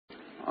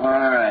All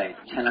right,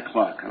 10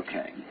 o'clock,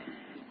 okay.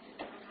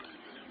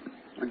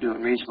 We're doing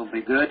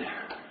reasonably good.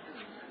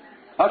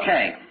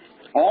 Okay,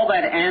 all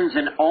that ends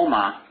in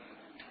oma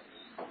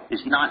is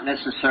not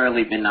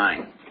necessarily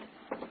benign.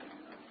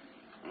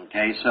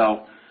 Okay,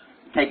 so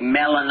take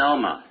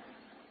melanoma.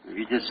 If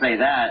you just say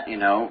that, you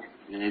know,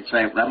 and you'd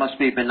say, that must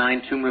be a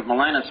benign tumor of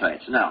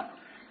melanocytes. No,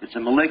 it's a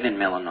malignant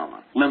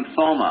melanoma.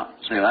 Lymphoma,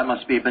 say, that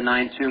must be a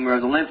benign tumor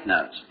of the lymph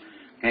nodes.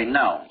 Okay,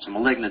 no, it's a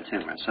malignant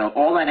tumor. So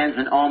all that ends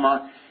in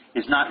oma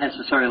is not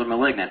necessarily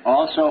malignant.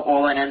 Also,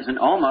 all that ends in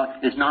oma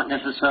is not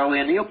necessarily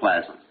a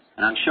neoplasm.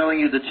 And I'm showing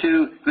you the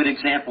two good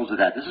examples of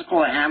that. This is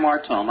called a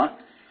hamartoma.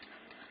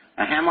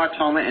 A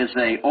hamartoma is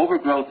an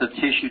overgrowth of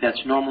tissue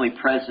that's normally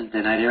present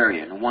in that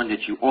area. And the one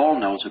that you all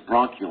know is a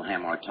bronchial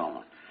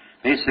hamartoma.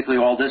 Basically,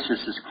 all this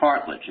is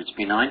cartilage. It's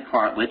benign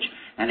cartilage,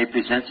 and it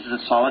presents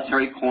as a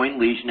solitary coin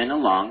lesion in the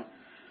lung,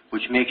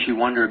 which makes you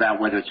wonder about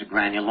whether it's a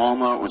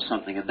granuloma or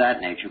something of that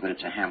nature, but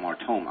it's a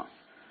hamartoma.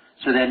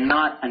 So they're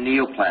not a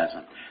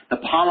neoplasm. The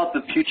polyp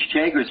of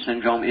Peutz-Jeghers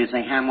syndrome is a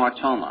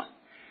hamartoma.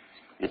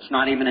 It's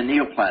not even a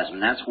neoplasm.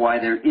 That's why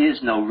there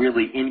is no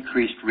really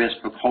increased risk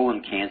for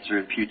colon cancer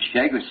in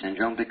Peutz-Jeghers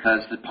syndrome, because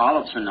the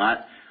polyps are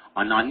not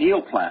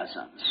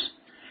neoplasms.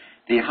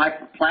 The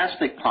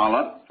hyperplastic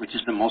polyp, which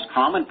is the most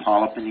common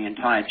polyp in the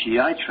entire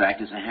GI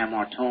tract, is a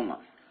hamartoma.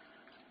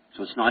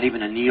 So it's not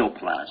even a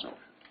neoplasm.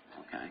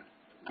 Okay.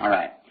 All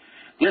right.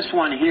 This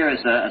one here is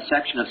a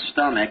section of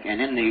stomach,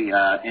 and in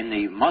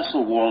the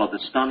muscle wall of the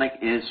stomach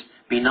is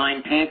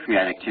benign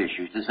pancreatic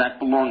tissue. Does that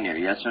belong there?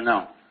 Yes or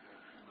no?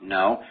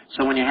 No.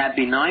 So when you have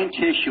benign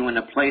tissue in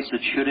a place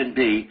that shouldn't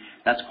be,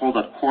 that's called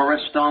a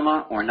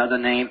choristoma, or another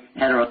name,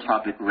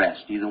 heterotopic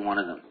rest, either one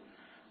of them.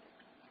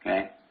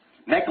 Okay?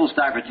 Meckel's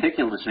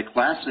diverticulum is a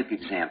classic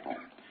example.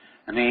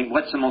 I mean,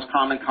 what's the most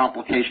common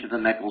complication of the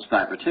Meckel's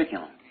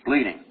diverticulum?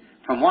 Bleeding.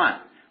 From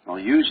what? Well,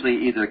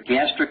 usually either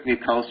gastric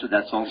mucosa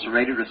that's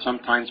ulcerated or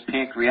sometimes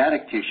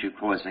pancreatic tissue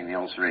causing the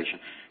ulceration.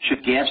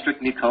 Should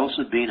gastric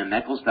mucosa be in a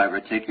Meckel's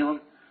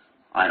diverticulum?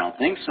 I don't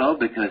think so,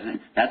 because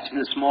that's in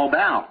the small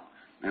bowel.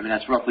 Remember,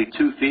 that's roughly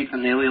 2 feet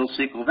from the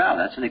ileocecal valve.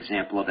 That's an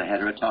example of a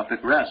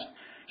heterotopic rest.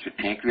 Should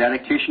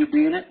pancreatic tissue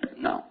be in it?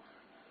 No.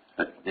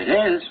 But it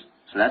is,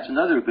 so that's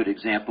another good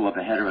example of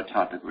a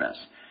heterotopic rest.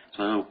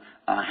 So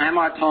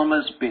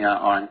hamartomas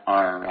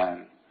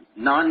are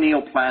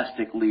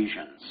non-neoplastic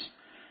lesions,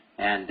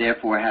 and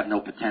therefore have no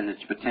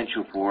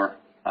potential for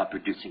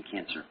producing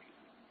cancer.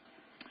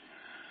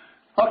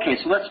 Okay,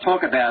 so let's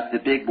talk about the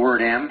big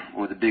word M,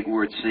 or the big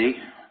word C,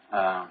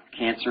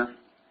 cancer.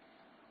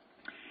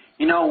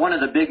 You know, one of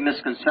the big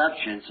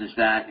misconceptions is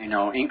that, you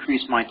know,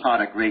 increased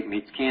mitotic rate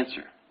means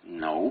cancer.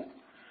 No.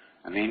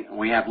 I mean,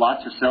 we have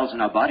lots of cells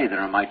in our body that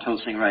are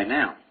mitosing right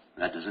now.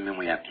 That doesn't mean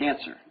we have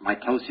cancer.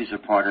 Mitoses are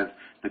part of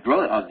the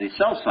growth of the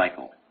cell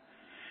cycle.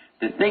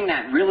 The thing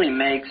that really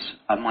makes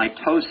a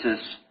mitosis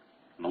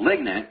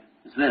malignant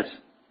is this.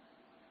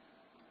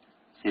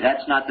 See,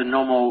 that's not the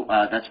normal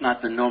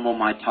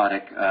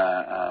mitotic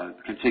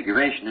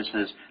configuration.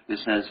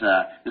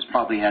 This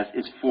probably has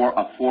a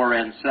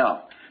 4N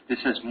cell. This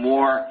has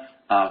more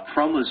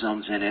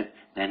chromosomes in it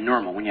than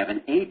normal. When you have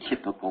an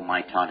atypical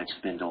mitotic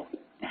spindle,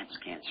 that's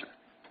cancer.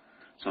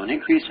 So an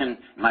increase in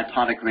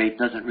mitotic rate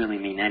doesn't really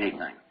mean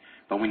anything.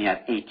 But when you have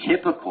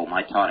atypical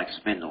mitotic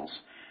spindles,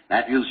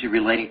 that usually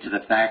relating to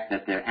the fact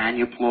that they're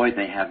aneuploid,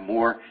 they have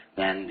more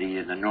than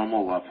the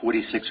normal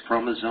 46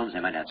 chromosomes. They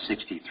might have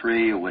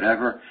 63 or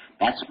whatever.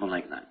 That's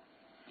malignant.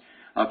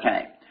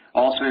 Okay.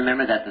 Also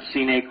remember that the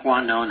sine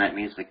qua non, that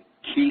means the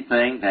key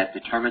thing that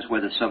determines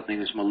whether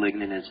something is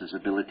malignant, is its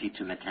ability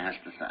to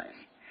metastasize.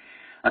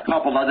 A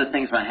couple other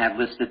things I have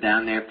listed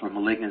down there for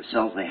malignant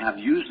cells. They have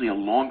usually a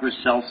longer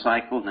cell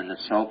cycle than the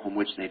cell from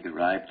which they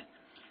derived.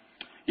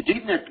 You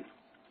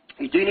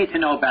do need to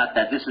know about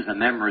that. This is a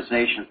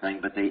memorization thing,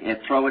 but they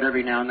throw it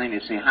every now and then. They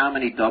say, how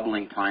many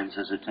doubling times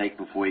does it take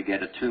before you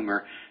get a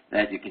tumor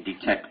that you can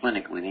detect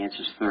clinically? The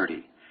answer is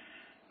 30.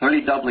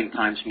 30 doubling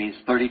times means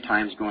 30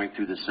 times going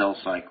through the cell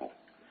cycle.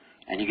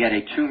 And you get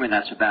a tumor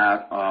that's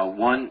about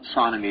 1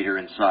 centimeter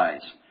in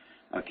size.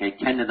 Okay,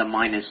 10 to the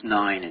minus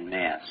 9 in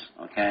mass.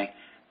 Okay,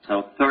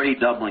 so 30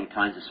 doubling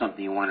times is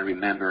something you want to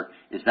remember.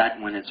 Is that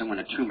when a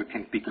tumor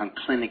can become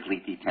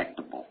clinically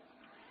detectable?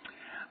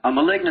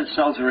 Malignant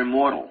cells are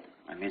immortal.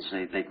 I mean,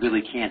 they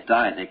really can't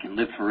die. They can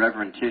live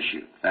forever in tissue.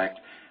 In fact,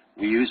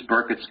 we use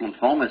Burkitt's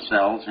lymphoma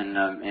cells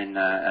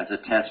as a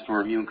test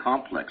for immune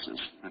complexes.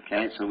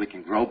 Okay, so we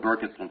can grow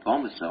Burkitt's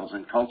lymphoma cells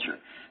in culture.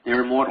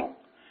 They're immortal.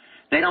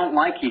 They don't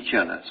like each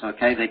other, so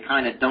okay, they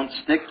kind of don't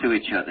stick to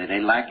each other. They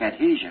lack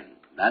adhesion.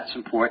 That's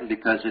important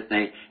because if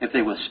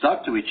they were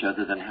stuck to each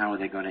other, then how are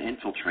they going to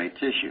infiltrate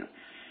tissue?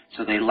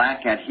 So they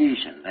lack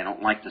adhesion. They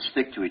don't like to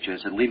stick to each other.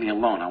 So leave me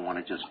alone. I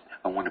want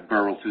to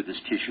burrow through this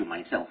tissue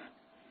myself.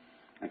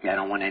 Okay, I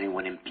don't want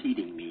anyone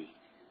impeding me.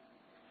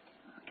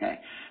 Okay,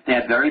 they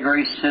have very,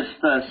 very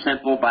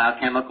simple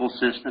biochemical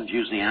systems,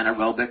 usually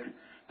anaerobic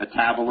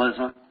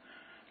metabolism.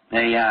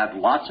 They have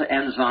lots of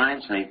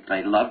enzymes.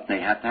 They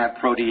have to have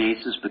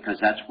proteases because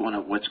that's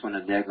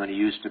they're going to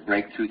use to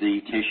break through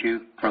the tissue.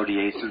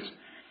 Proteases.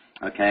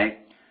 Okay?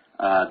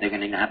 They're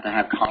going to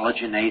have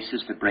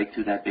collagenases to break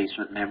through that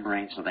basement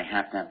membrane, so they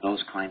have to have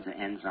those kinds of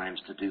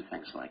enzymes to do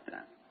things like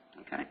that.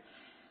 Okay?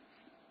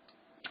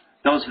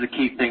 Those are the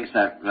key things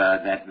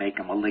that make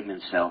a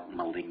malignant cell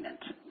malignant.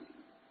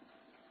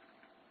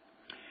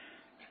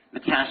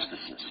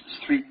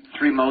 Metastasis.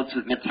 Three modes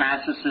of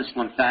metastasis: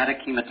 lymphatic,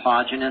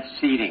 hematogenous,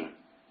 seeding.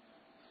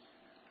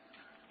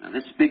 Now,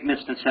 this is a big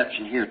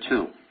misconception here,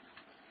 too.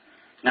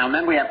 Now,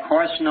 remember, we have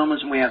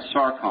carcinomas and we have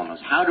sarcomas.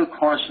 How do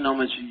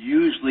carcinomas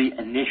usually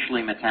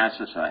initially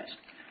metastasize?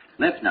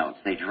 Lymph nodes.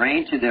 They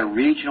drain to their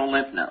regional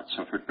lymph nodes.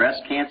 So for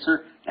breast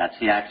cancer, that's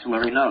the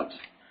axillary nodes.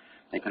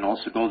 They can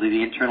also go to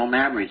the internal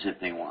mammaries if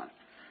they want.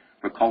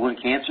 For colon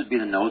cancer, it'd be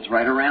the nodes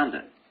right around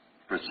it.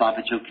 For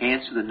esophageal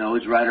cancer, the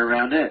nodes right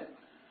around it.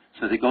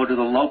 So they go to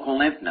the local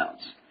lymph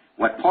nodes.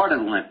 What part of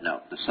the lymph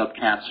node? The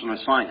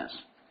subcapsular sinus.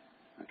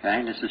 Okay,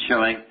 and this is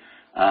showing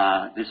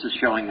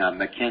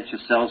cancer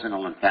cells in a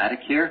lymphatic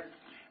here,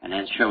 and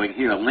then showing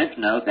here a lymph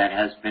node that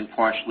has been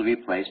partially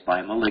replaced by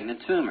a malignant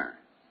tumor.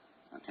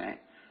 Okay,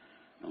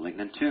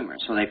 malignant tumor.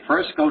 So they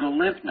first go to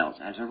lymph nodes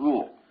as a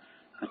rule.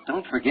 But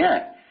don't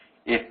forget,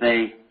 if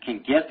they can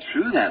get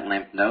through that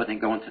lymph node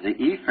and go into the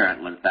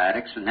efferent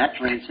lymphatics, and that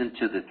drains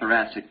into the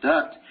thoracic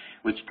duct,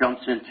 which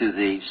dumps into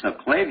the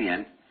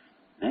subclavian,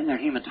 then they're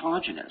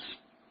hematogenous.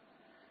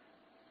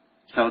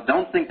 So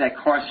don't think that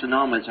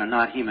carcinomas are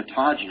not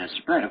hematogenious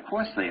spread. Of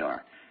course they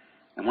are.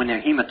 And when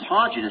they're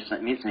hematogenious,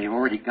 that means they've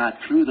already got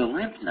through the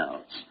lymph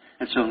nodes.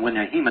 And so when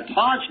they're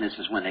hematogenious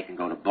is when they can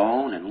go to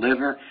bone and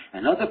liver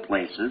and other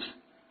places.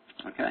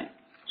 Okay?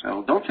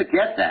 So don't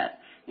forget that.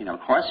 You know,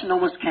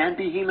 carcinomas can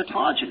be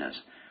hematogenious.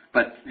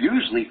 But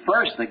usually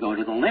first they go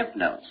to the lymph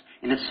nodes.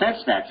 In a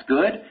sense, that's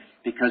good,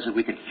 because if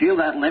we can feel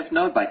that lymph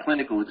node by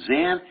clinical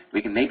exam,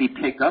 we can maybe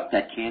pick up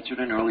that cancer at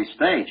an early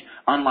stage.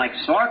 Unlike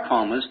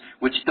sarcomas,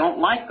 which don't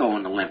like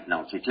going to lymph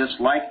nodes. They just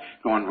like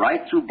going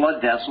right through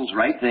blood vessels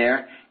right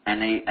there,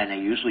 and they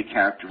usually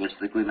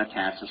characteristically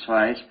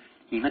metastasize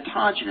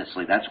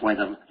hematogenously. That's why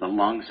the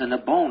lungs and the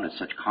bone are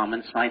such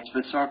common sites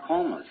for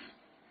sarcomas.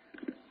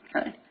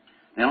 Okay?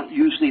 They don't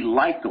usually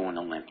like going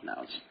to lymph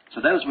nodes.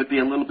 So those would be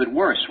a little bit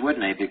worse,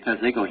 wouldn't they? Because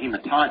they go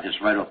hematogenious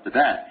right off the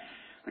bat.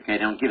 Okay, they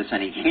don't give us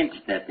any hint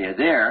that they're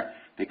there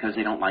because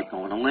they don't like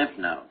going to lymph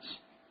nodes.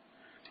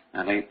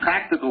 Now, the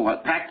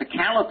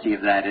practicality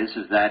of that is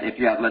that if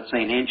you have, let's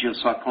say, an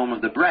angiosarcoma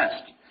of the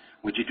breast,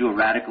 would you do a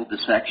radical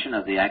dissection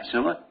of the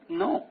axilla?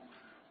 No.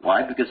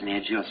 Why? Because an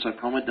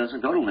angiosarcoma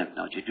doesn't go to lymph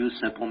nodes. You do a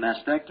simple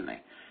mastectomy.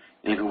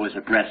 If it was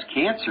a breast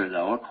cancer,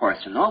 though, a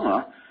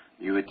carcinoma,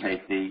 you would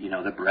take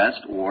the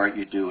breast, or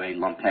you do a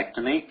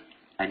lumpectomy,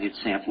 and you'd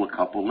sample a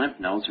couple lymph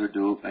nodes or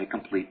do a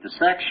complete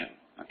dissection.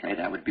 Okay,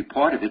 that would be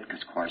part of it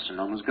because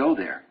carcinomas go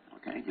there.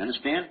 Okay, you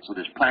understand? So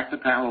there's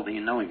practicality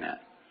in knowing that.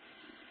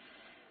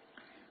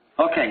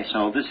 Okay,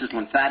 so this is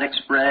lymphatic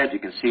spread. You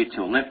can see it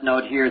to a lymph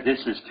node here. This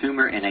is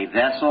tumor in a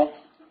vessel.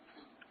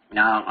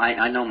 Now,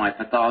 I know my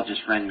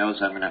pathologist friend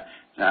knows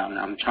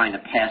I'm trying to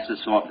pass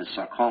this off as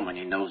sarcoma, and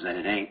he knows that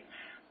it ain't.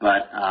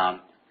 But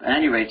at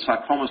any rate,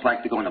 sarcomas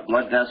like to go in a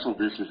blood vessel.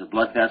 This is a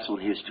blood vessel,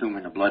 and here's tumor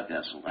in a blood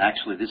vessel.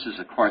 Actually, this is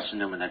a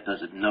carcinoma that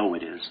doesn't know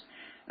it is.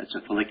 It's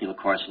a follicular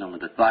carcinoma of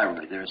the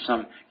thyroid. There are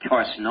some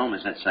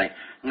carcinomas that say,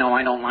 no,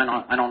 I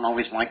don't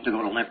always like to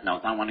go to lymph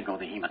nodes. I want to go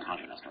to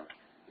hematogenous.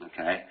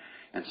 Okay?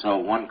 And so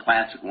one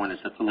classic one is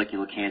the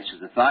follicular cancer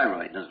of the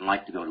thyroid. It doesn't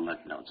like to go to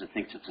lymph nodes. It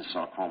thinks it's a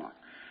sarcoma.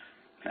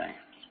 Okay?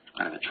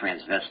 Kind of a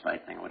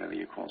transvestite thing or whatever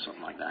you call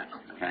something like that.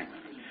 Okay?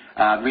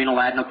 Renal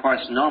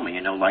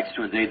adenocarcinoma, likes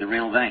to invade the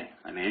renal vein.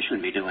 I mean, you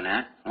shouldn't be doing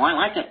that. Well, I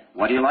like it.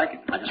 Why do you like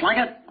it? I just like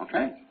it.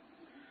 Okay?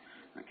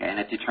 Okay, and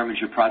it determines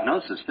your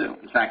prognosis, too.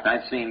 In fact,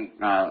 I've seen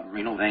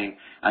renal vein,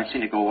 I've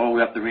seen it go all the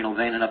way up the renal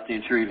vein and up the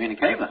inferior vena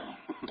cava.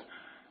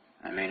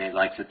 I mean, it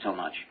likes it so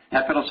much.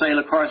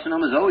 Hepatocellular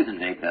carcinomas always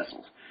invade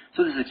vessels.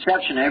 So there's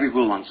exception to every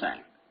rule I'm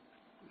saying.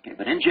 Okay,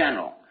 but in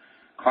general,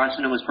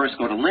 carcinomas first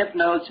go to lymph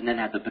nodes and then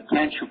have the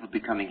potential for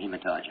becoming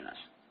hematogenous.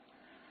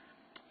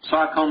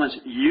 Sarcomas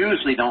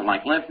usually don't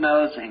like lymph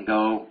nodes and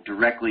go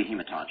directly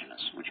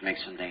hematogenous, which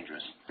makes them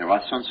dangerous. There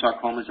are some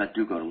sarcomas that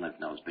do go to lymph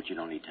nodes, but you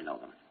don't need to know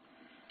them.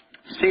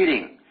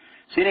 Seeding.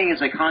 Seeding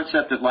is a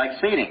concept of like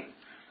seeding.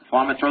 The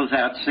farmer throws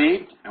out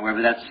seed, and wherever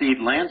that seed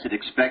lands, it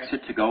expects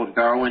it to go and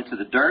burrow into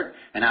the dirt,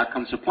 and out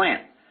comes a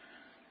plant.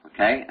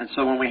 Okay? And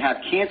so when we have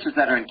cancers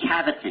that are in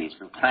cavities,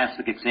 the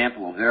classic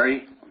example of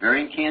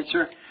ovarian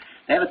cancer,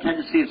 they have a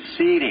tendency of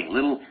seeding,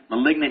 little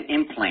malignant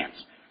implants.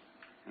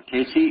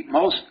 Okay? See,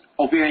 most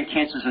ovarian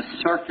cancers are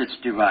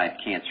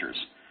surface-derived cancers.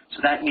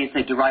 So that means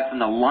they derive from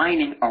the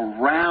lining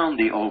around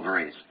the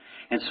ovaries.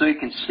 And so you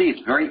can see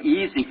it's very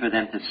easy for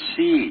them to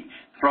seed,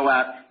 throw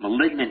out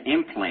malignant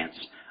implants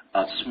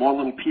of small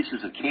little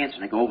pieces of cancer.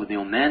 They go over the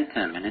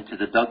omentum and into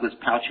the Douglas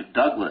pouch of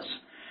Douglas,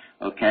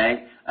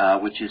 okay,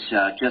 which is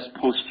just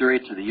posterior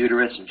to the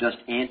uterus and just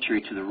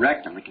anterior to the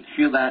rectum. We can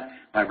feel that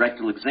by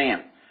rectal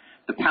exam.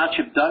 The pouch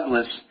of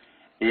Douglas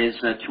is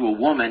to a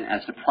woman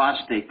as the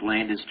prostate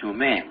gland is to a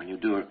man. When you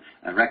do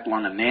a rectal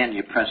on a man,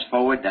 you press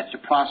forward, that's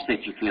your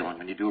prostate you're feeling.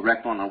 When you do a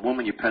rectal on a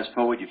woman, you press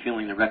forward, you're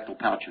feeling the rectal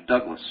pouch of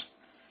Douglas,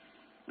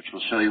 which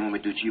we'll show you when we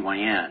do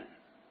GYN.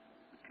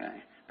 Okay.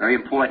 Very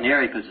important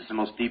area because it's the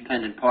most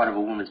dependent part of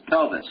a woman's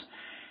pelvis.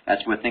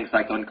 That's where things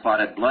like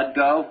unclotted blood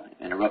go,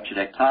 and a ruptured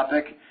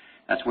ectopic.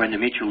 That's where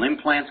endometrial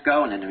implants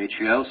go, and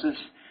endometriosis.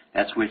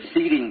 That's where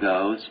seeding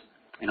goes,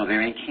 in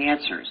ovarian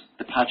cancers.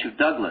 The pouch of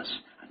Douglas,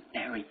 a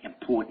very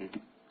important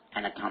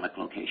anatomic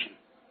location.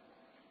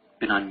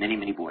 Been on many,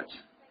 many boards.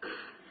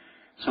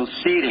 So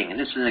seeding, and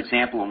this is an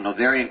example of an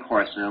ovarian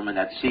carcinoma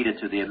that's seeded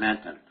to the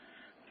omentum.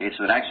 Okay,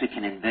 so it actually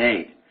can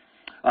invade.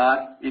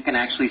 You can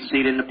actually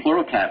seed in the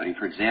pleural cavity.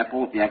 For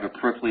example, if you have a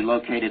peripherally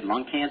located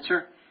lung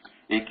cancer,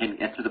 it can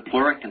get to the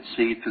pleura, it can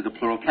seed through the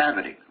pleural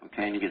cavity.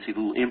 Okay, and you can see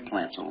little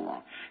implants all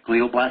along.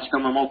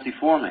 Glioblastoma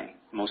multiforme,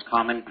 most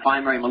common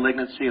primary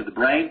malignancy of the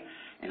brain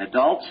in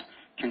adults,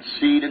 can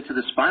seed into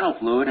the spinal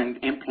fluid and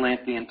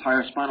implant the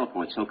entire spinal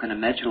cord. So can a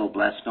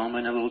medulloblastoma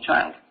in a little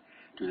child.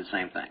 Do the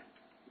same thing.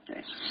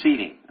 Okay, so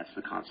seeding, that's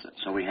the concept.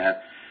 So we have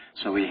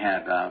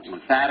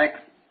lymphatic,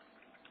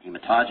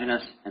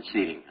 hematogenous, and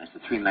seeding as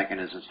the three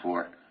mechanisms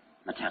for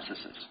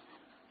metastasis.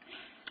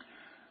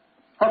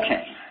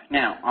 Okay,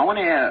 now I want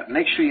to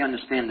make sure you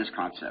understand this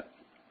concept,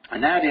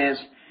 and that is,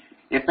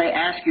 if they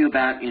ask you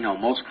about,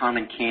 most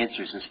common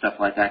cancers and stuff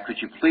like that, could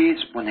you please,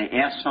 when they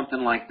ask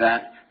something like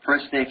that,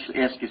 first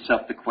ask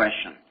yourself the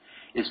question,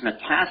 is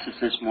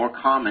metastasis more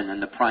common than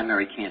the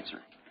primary cancer?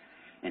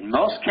 In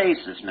most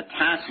cases,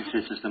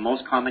 metastasis is the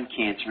most common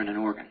cancer in an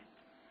organ.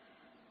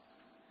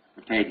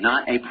 Okay,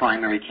 not a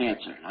primary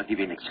cancer. I'll give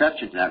you an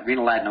exception to that.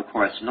 Renal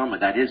adenocarcinoma,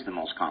 that is the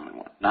most common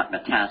one, not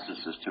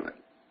metastasis to it.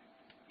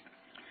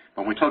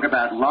 When we talk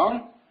about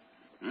lung,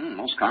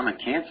 most common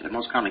cancer in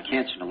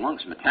the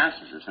lungs is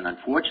metastasis, and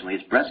unfortunately,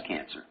 it's breast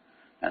cancer.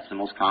 That's the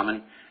most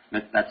common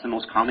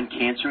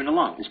cancer in the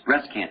lung. It's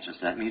breast cancer. So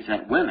that means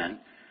that women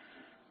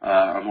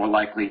are more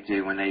likely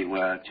to, when they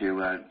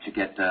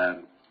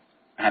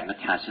have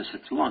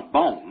metastasis to lung.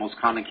 Bone, most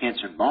common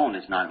cancer in bone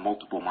is not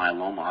multiple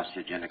myeloma,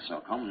 osteogenic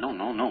sarcoma.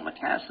 No,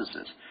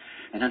 metastasis.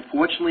 And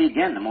unfortunately,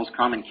 again, the most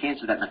common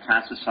cancer that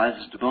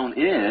metastasizes to bone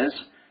is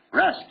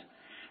breast.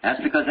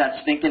 That's because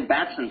that stinking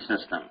Batson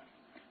system,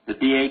 the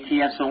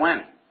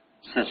BATSON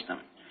system.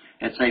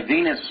 It's a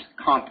venous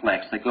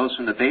complex that goes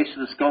from the base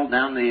of the skull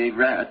down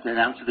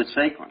to the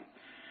sacrum.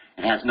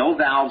 It has no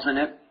valves in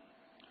it,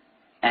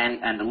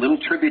 and the little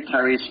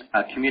tributaries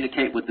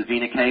communicate with the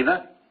vena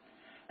cava,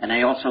 and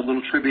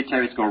little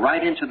tributaries go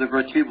right into the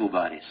vertebral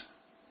bodies.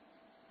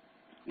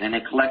 And then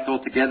they collect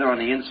all together on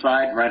the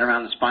inside, right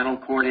around the spinal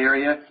cord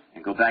area,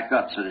 and go back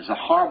up. So there's a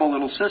horrible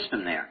little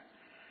system there.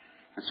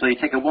 And so you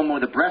take a woman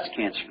with a breast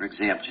cancer, for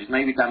example. She's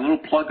maybe got a little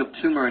plug of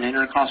tumor in an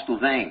intercostal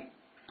vein.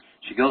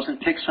 She goes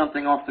and picks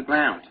something off the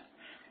ground,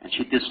 and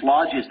she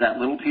dislodges that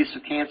little piece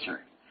of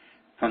cancer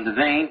from the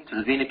vein to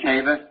the vena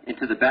cava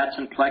into the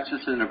Batson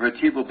plexus in the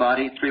vertebral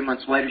body. 3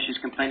 months later, she's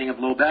complaining of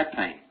low back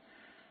pain.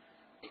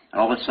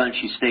 All of a sudden,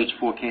 she's stage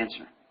 4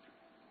 cancer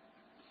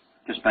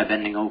just by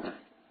bending over.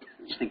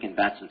 Stinking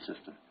Batson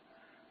system.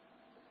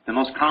 The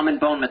most common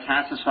bone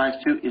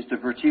metastasized to is the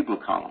vertebral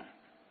column.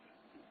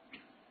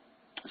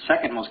 The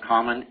second most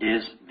common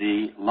is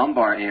the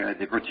lumbar area.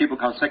 The vertebral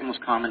column, second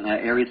most common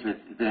area is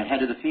the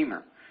head of the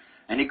femur.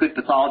 Any good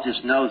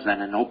pathologist knows that,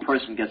 and no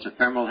person gets a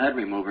femoral head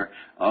remover.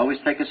 Always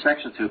take a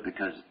section to it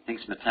because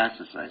things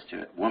metastasize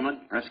to it. Woman,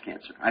 breast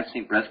cancer. I've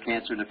seen breast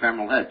cancer in the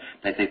femoral head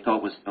that they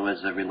thought was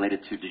related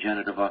to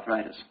degenerative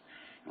arthritis.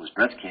 It was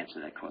breast cancer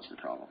that caused the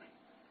problem.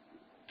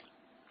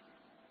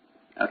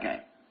 Okay.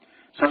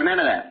 So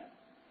remember that.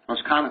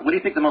 Most common. What do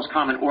you think the most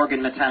common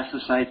organ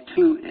metastasized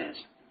to is?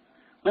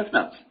 Lymph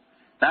nodes.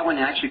 That one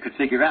you actually could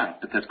figure out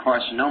because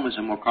carcinomas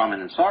are more common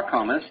than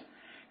sarcomas.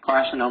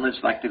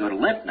 Carcinomas like to go to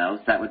lymph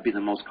nodes. That would be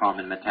the most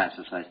common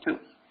metastasized to.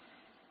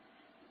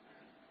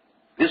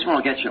 This one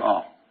will get you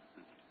all.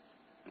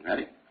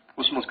 Ready?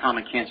 What's the most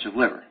common cancer of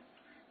liver?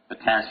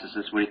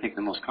 Metastasis. What do you think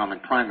the most common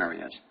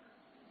primary is?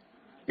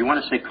 You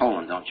want to say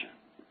colon, don't you?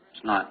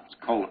 It's not. It's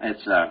colon.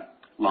 It's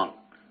lung.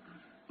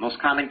 Most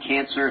common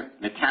cancer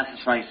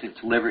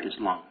metastasizing to liver is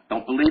lung.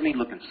 Don't believe me?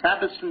 Look in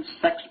Savison's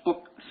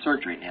textbook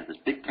surgery. They have this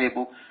big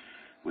table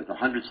with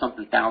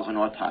 100-something thousand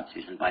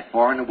autopsies, and by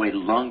far and away,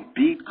 lung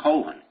beat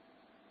colon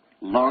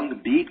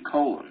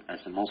as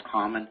the most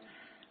common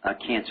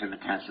cancer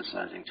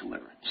metastasizing to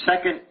liver.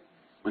 Second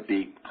would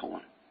be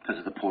colon because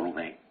of the portal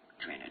vein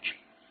drainage.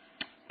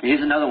 Okay,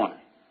 here's another one.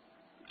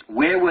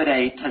 Where would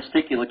a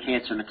testicular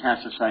cancer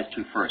metastasize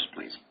to first,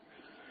 please?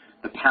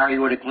 The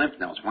paraortic lymph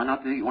nodes. Why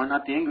not the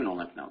inguinal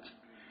lymph nodes?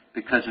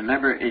 Because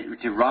remember,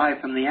 it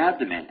derived from the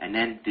abdomen and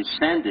then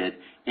descended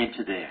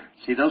into there.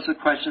 See, those are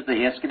questions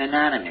they ask in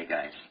anatomy,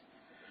 guys.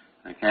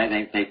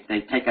 Okay,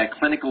 they take a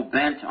clinical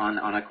bent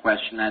on a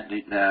question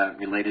that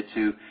related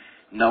to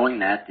knowing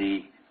that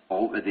the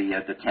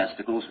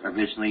testicles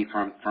originally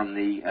from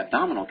the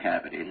abdominal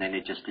cavity, and then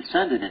it just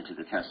descended into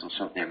the testicles.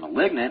 So if they're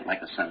malignant,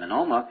 like a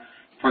seminoma,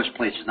 First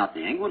place is not the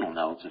inguinal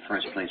nodes. The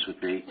first place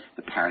would be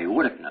the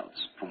periaortic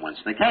nodes, from whence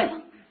they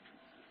came.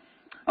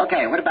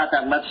 Okay, what about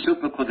that left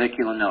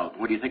supraclavicular node?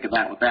 What do you think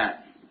about with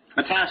that?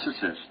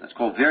 Metastasis. That's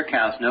called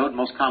Virchow's node,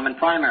 most common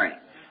primary.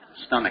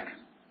 Stomach.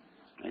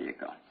 There you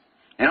go.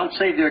 They don't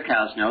say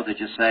Virchow's node. They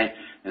just say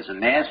there's a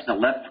mass in the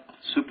left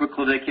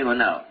supraclavicular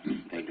node.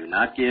 They do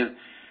not give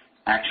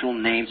actual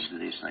names to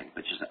these things,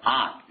 but just,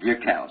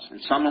 Virchow's.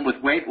 And someone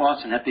with weight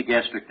loss and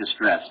epigastric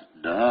distress.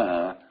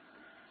 Duh.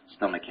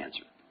 Stomach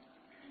cancer.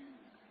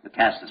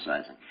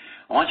 Metastasizing.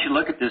 I want you to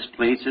look at this,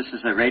 please. This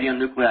is a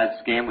radionuclide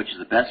scan, which is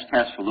the best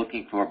test for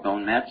looking for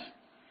bone mets.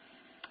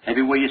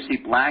 Everywhere you see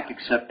black,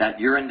 except that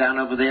urine down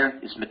over there,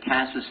 is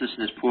metastasis in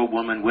this poor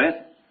woman with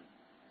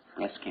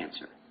breast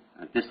cancer.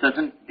 If this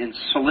doesn't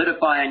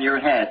solidify in your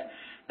head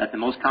that the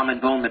most common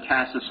bone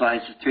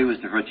metastasizes to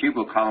is the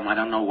vertebral column, I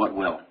don't know what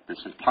will. This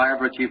entire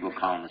vertebral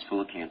column is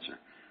full of cancer.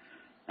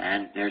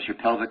 And there's your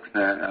pelvic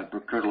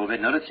girdle of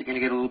it. Notice you're going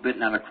to get a little bit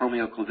in that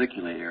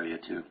acromioclaviculate area,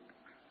 too.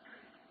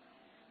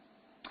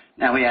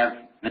 Now we have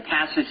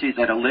metastases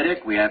that are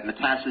lytic. We have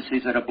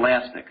metastases that are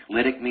blastic.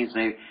 Lytic means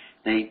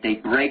they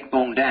break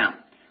bone down.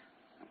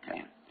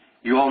 Okay.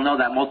 You all know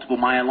that multiple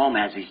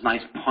myeloma has these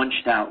nice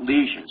punched-out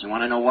lesions. You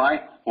want to know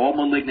why? All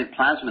malignant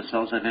plasma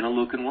cells have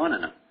interleukin-1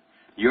 in them.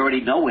 You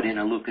already know what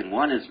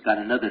interleukin-1 is. It's got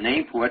another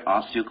name for it,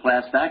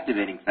 osteoclast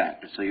activating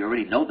factor. So you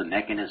already know the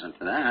mechanism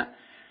for that.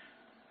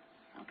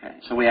 Okay.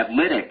 So we have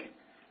lytic.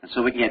 And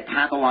so we can get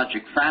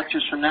pathologic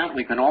fractures from that.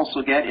 We can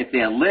also get, if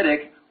they're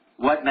lytic,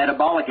 what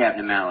metabolic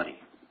abnormality?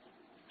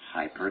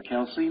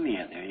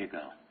 Hypercalcemia. There you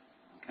go.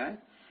 Okay?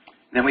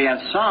 Then we have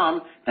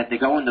some that they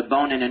go in the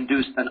bone and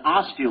induce an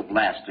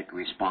osteoblastic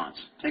response.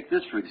 Take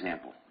this, for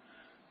example.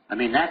 I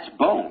mean, that's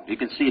bone. You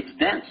can see it's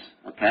dense.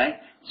 Okay?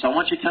 So I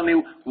want you to tell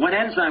me what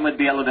enzyme would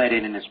be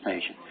elevated in this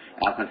patient.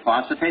 Alkaline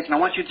phosphatase. And I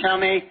want you to tell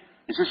me,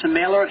 is this a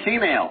male or a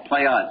female?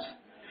 Play odds.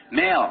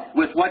 Male.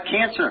 With what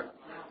cancer?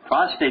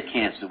 Prostate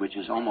cancer, which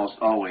is almost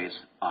always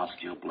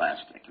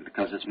osteoblastic. And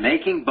because it's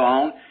making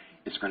bone,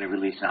 it's going to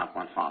release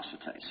alkaline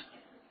phosphatase.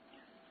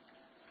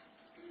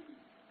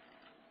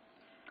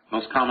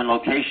 Most common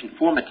location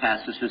for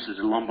metastasis is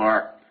the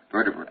lumbar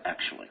vertebra,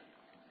 actually.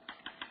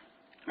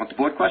 Want the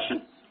board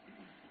question?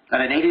 Got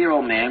an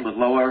 80-year-old man with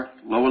lower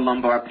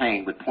lumbar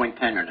pain with point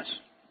tenderness.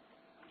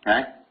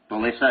 Okay?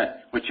 Well, they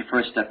said, what's your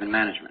first step in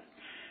management?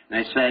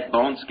 And they said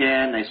bone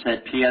scan. They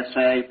said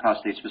PSA,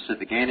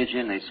 prostate-specific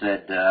antigen. They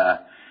said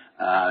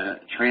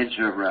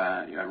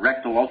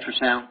rectal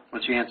ultrasound.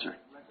 What's the answer?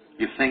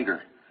 Your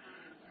finger.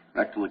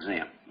 Rectal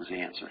exam was the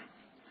answer.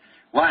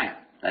 Why?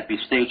 That'd be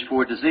stage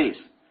 4 disease,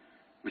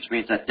 which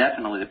means that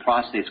definitely the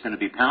prostate's going to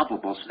be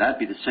palpable, so that'd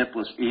be the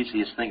simplest,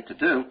 easiest thing to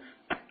do.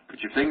 Put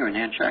your finger in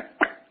there and check.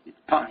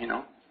 You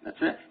know, that's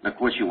it. And of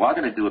course, you are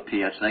going to do a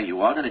PSA,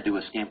 you are going to do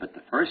a scan, but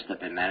the first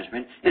step in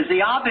management is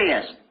the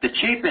obvious, the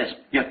cheapest,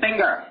 your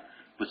finger,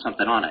 with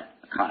something on it,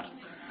 a cut.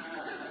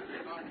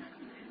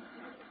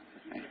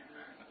 Okay.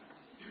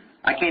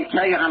 I can't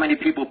tell you how many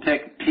people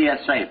pick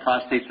PSA,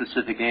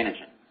 prostate-specific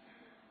antigen.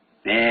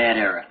 Bad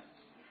error.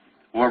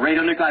 Or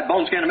radionuclide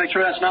bone scan to make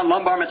sure that's not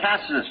lumbar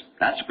metastasis.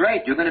 That's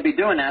great. You're going to be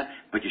doing that,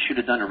 but you should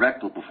have done a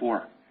rectal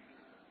before.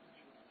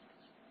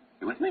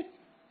 You with me?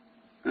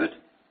 Good.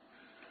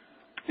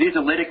 These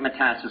are lytic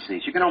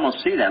metastases. You can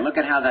almost see that. Look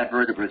at how that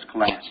vertebra is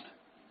collapsed.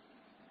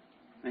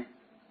 See?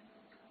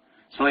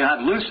 So you have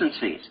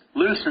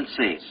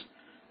lucencies,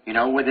 you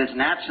know, where there's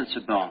an absence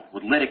of bone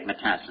with lytic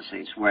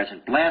metastases, whereas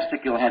in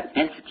blastic you'll have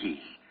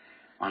entities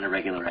on a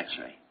regular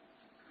X-ray.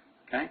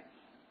 Okay?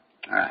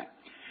 All right.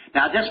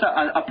 Now, just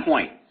a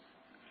point.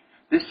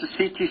 This is a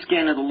CT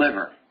scan of the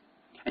liver.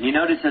 And you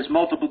notice there's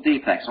multiple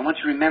defects. I want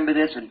you to remember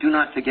this and do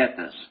not forget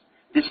this.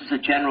 This is a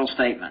general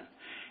statement.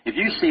 If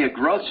you see a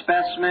gross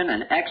specimen,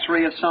 an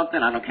X-ray of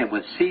something, I don't care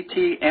whether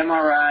CT,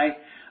 MRI,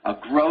 a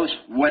gross,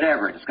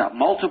 whatever, it's got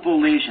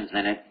multiple lesions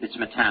in it, it's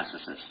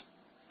metastasis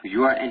for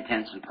your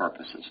intents and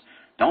purposes.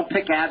 Don't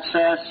pick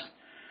abscess,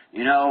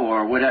 you know,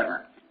 or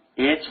whatever.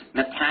 It's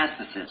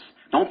metastasis.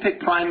 Don't pick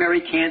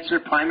primary cancer.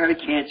 Primary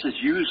cancers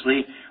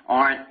usually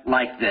aren't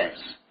like this.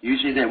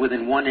 Usually they're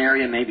within one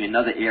area, maybe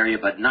another area,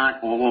 but not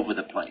all over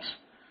the place.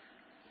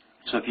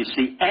 So if you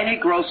see any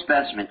gross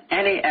specimen,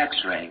 any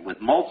X-ray with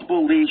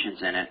multiple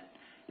lesions in it,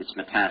 it's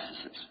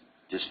metastasis.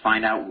 Just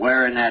find out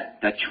where in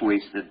that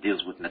choice that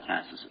deals with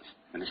metastasis.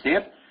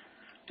 Understand?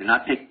 Do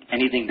not pick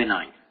anything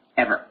benign,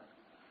 ever.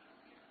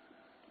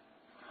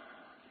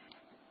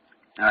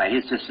 All right,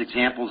 here's just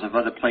examples of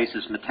other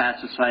places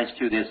metastasized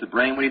to. There's the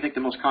brain. What do you think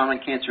the most common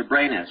cancer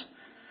brain is?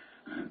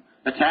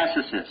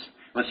 Metastasis.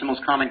 What's the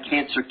most common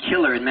cancer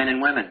killer in men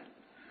and women?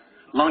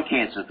 Lung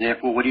cancer.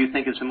 Therefore, what do you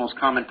think is the most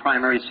common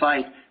primary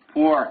site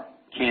for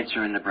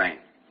cancer in the brain?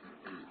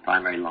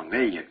 Primary lung.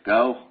 There you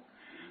go.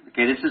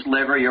 Okay, this is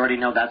liver. You already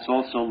know that's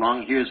also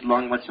lung. Here's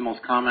lung. What's the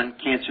most common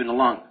cancer in the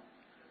lung?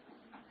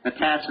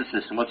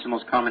 Metastasis. And what's the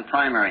most common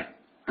primary?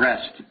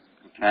 Breast.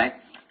 Okay.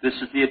 This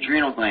is the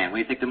adrenal gland. What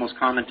do you think the most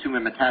common tumor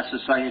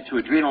metastasizing to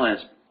adrenal is?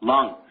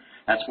 Lung.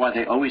 That's why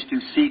they always do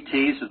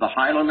CTs of the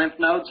hilar lymph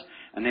nodes.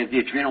 and then the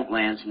adrenal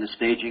glands in the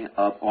staging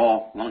of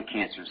all lung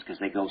cancers because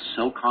they go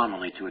so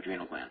commonly to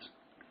adrenal glands.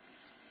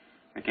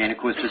 Okay, and of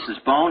course this is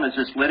bone. Is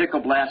this lytic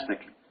or blastic?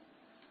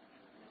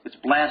 It's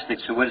blastic,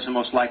 so what is the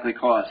most likely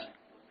cause?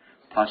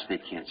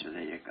 Prostate cancer,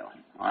 there you go.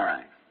 All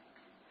right.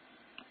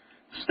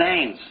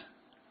 Stains.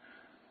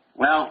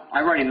 Well,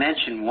 I already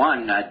mentioned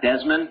one,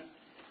 Desmin.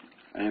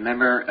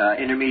 Remember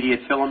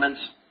intermediate filaments?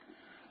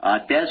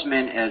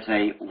 Desmin is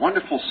a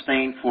wonderful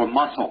stain for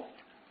muscle,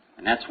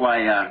 and that's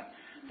why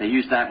they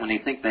use that when they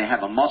think they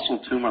have a muscle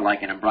tumor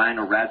like an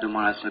embryonal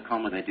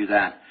rhabdomyosarcoma. They do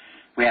that.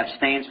 We have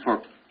stains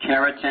for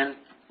keratin.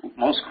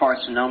 Most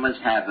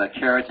carcinomas have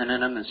keratin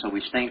in them, and so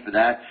we stain for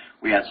that.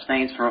 We have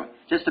stains for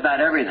just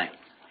about everything,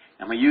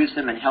 and we use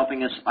them in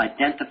helping us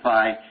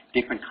identify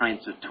different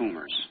kinds of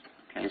tumors.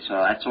 Okay, so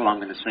that's all I'm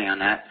going to say on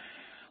that.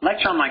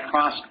 Electron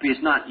microscopy is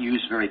not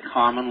used very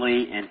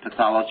commonly in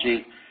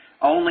pathology,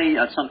 only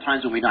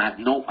sometimes when we don't have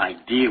no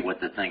idea what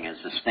the thing is.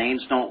 The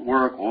stains don't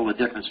work, all the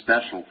different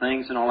special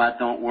things and all that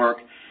don't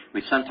work.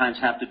 We sometimes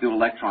have to do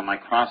electron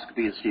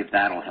microscopy and see if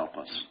that will help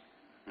us.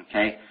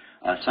 Okay?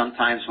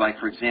 Sometimes, like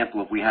for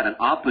example, if we had an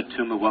oppa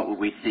tumor, what would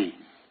we see?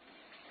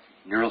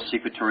 Neural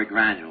secretory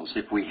granules.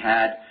 If we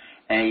had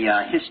a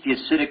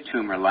histiocytic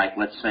tumor, like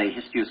let's say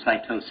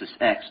histiocytosis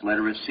X,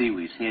 letter of C,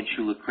 we see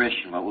Hanschula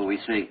Christian, what will we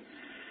see?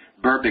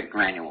 Burbic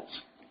granules,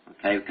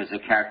 okay, because they're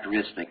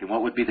characteristic. And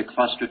what would be the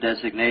cluster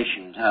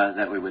designation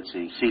that we would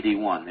see?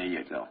 CD1, there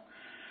you go.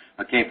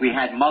 Okay, if we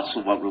had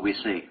muscle, what would we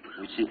see?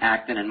 We'd see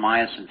actin and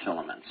myosin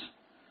filaments.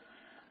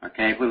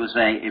 Okay, if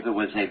it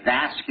was a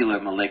vascular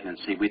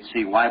malignancy, we'd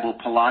see Weibel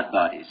Palade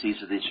bodies.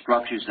 These are the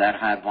structures that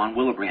have von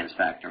Willebrand's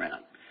factor in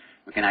them.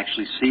 We can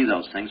actually see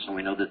those things, so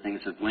we know that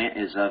things of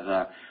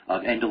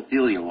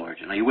endothelial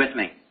origin. Are you with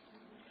me?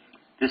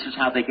 This is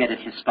how they get at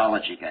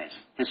histology, guys.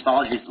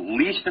 Histology is the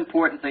least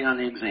important thing on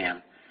the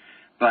exam,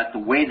 but the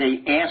way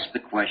they ask the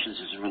questions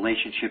is in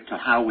relationship to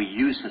how we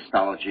use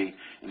histology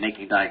in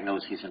making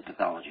diagnoses in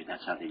pathology.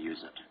 That's how they use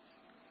it.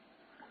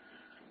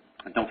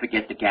 And don't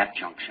forget the gap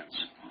junctions.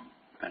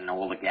 You've got to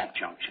know all the gap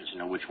junctions, you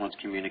know which ones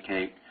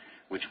communicate,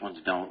 which ones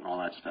don't, and all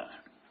that stuff.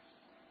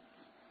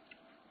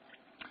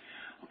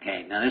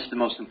 Okay, now this is the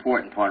most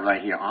important part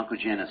right here,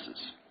 oncogenesis.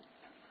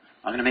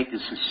 I'm going to make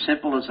this as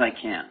simple as I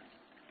can.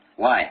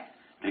 Why?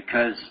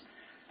 Because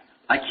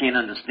I can't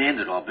understand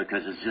it all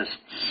because there's just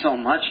so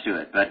much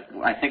to it. But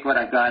I think what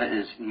I've got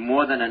is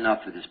more than enough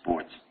for this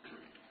board.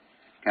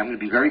 Okay, I'm going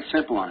to be very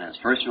simple on this.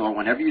 First of all,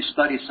 whenever you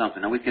study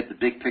something, always get the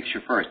big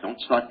picture first. Don't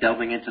start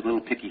delving into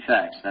little picky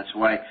facts. That's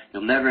why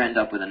you'll never end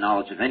up with a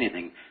knowledge of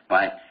anything.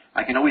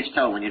 I can always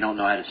tell when you don't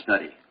know how to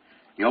study.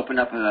 You open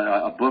up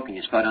a book and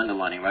you start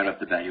underlining right off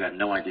the bat. You have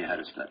no idea how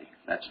to study.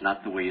 That's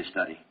not the way you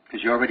study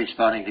because you're already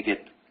starting to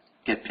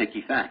get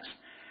picky facts.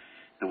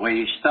 The way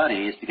you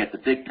study is to get the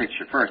big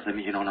picture first. That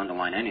means you don't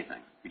underline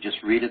anything. You just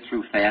read it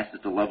through fast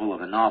at the level of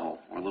a novel,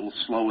 or a little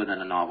slower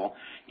than a novel.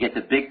 You get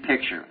the big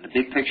picture. And the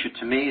big picture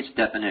to me is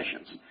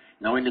definitions.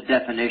 Knowing the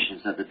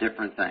definitions of the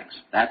different things.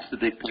 That's the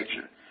big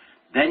picture.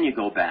 Then you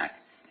go back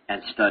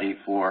and study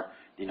for,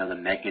 the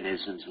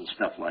mechanisms and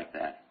stuff like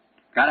that.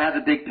 Got to have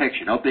a big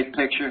picture. No big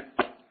picture,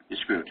 you're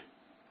screwed.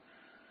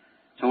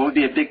 So what would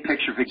be a big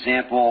picture, for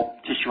example,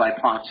 tissue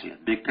hypoxia?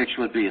 Big picture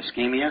would be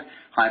ischemia,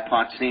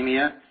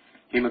 hypoxemia,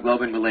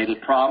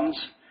 hemoglobin-related problems,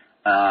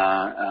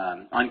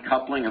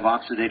 uncoupling of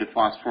oxidative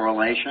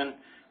phosphorylation.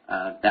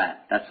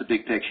 That's the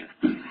big picture.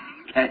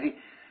 Okay?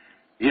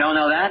 You don't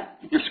know that,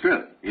 you're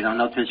screwed. You don't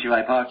know tissue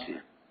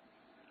hypoxia.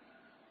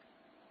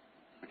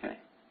 Okay?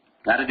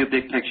 Got to do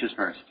big pictures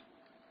first.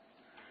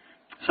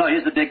 So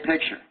here's the big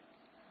picture.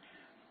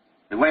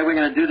 The way we're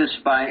going to do this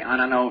I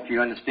don't know if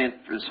you understand,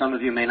 for some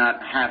of you may not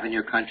have in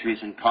your countries,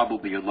 and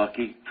probably you're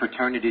lucky,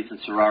 fraternities and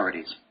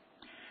sororities.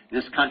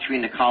 This country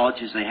and the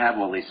colleges, they have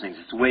all these things.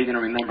 It's the way you're going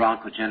to remember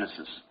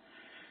oncogenesis.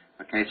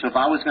 Okay, so if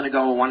I was going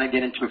to want to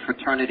get into a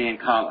fraternity in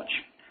college,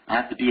 I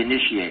have to be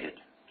initiated.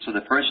 So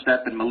the first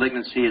step in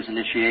malignancy is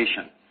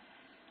initiation.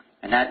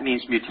 And that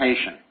means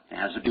mutation. It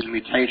has to be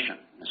mutation.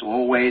 There's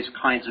always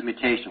kinds of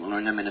mutation. We'll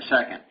learn them in a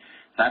second.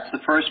 That's the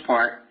first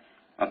part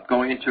of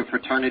going into a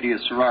fraternity or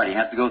sorority. You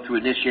have to go through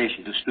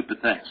initiation, do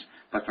stupid things.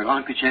 But for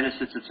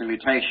oncogenesis, it's a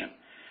mutation.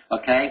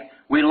 Okay?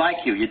 We like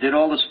you. You did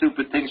all the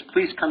stupid things.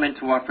 Please come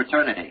into our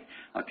fraternity.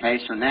 Okay?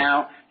 So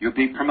now you'll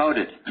be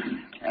promoted.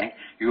 Okay?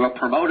 You are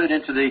promoted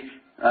into the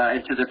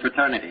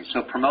fraternity.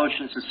 So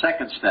promotion is the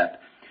second step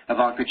of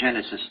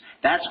oncogenesis.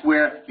 That's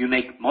where you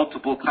make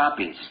multiple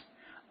copies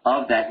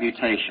of that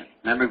mutation.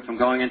 Remember from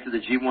going into the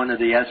G1 or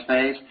the S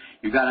phase,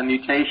 you got a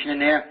mutation in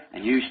there,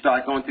 and you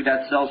start going through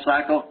that cell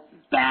cycle.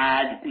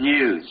 Bad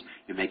news.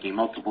 You're making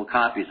multiple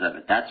copies of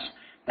it. That's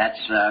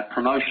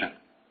promotion.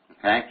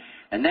 Okay?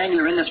 And then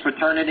you're in this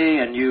fraternity,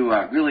 and you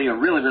are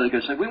really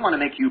good. So we want to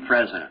make you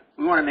president.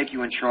 We want to make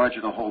you in charge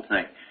of the whole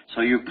thing.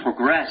 So you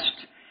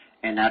progressed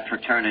in that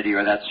fraternity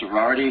or that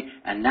sorority,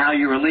 and now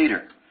you're a leader.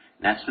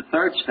 And that's the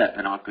third step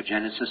in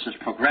oncogenesis, is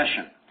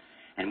progression.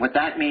 And what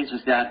that means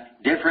is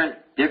that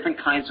different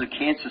kinds of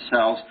cancer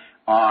cells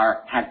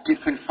have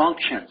different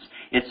functions.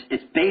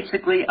 It's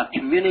basically a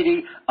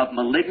community of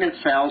malignant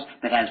cells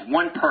that has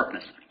one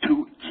purpose,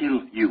 to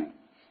kill you.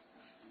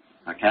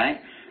 Okay?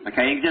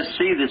 Okay, you can just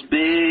see this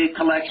big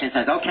collection. It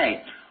says,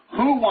 okay,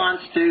 who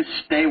wants to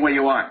stay where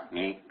you are?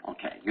 Me.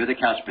 Okay, you're the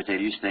couch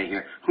potato, you stay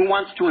here. Who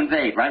wants to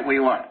invade right where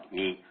you are?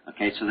 Me.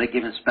 Okay, so they're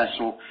given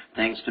special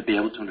things to be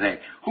able to invade.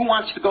 Who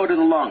wants to go to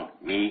the lung?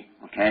 Me.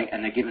 Okay,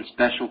 and they're given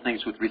special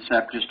things with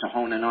receptors to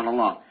hone in on the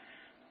lung.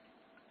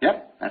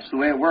 Yep, that's the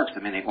way it works. I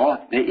mean,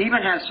 they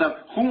even have some,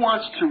 who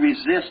wants to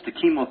resist the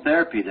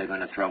chemotherapy they're going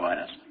to throw at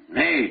us?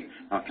 Me.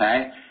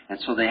 Okay, and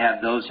so they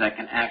have those that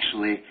can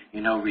actually,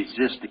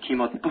 resist the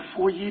chemotherapy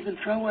before you even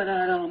throw it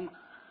at them.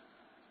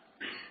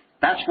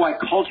 That's why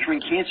culturing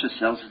cancer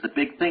cells is the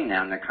big thing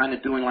now, and they're kind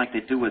of doing like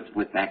they do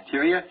with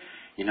bacteria.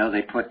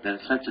 They put the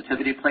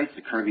sensitivity plates,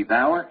 the Kirby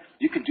Bauer.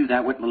 You can do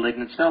that with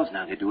malignant cells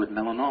now. They do it with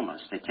melanomas.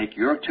 They take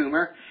your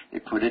tumor, they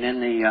put it in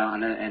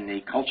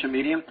the culture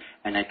medium,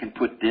 and they can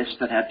put discs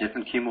that have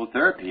different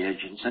chemotherapy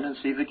agents in and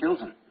see if it kills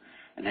them.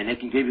 And then they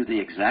can give you the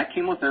exact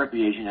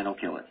chemotherapy agent and it'll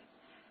kill it.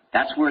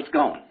 That's where it's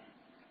going.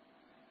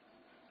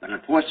 But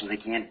unfortunately,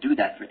 they can't do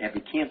that for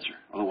every cancer.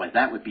 Otherwise,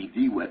 that would be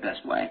the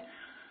best way.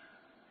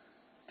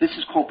 This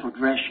is called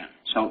progression.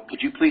 So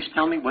could you please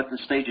tell me what the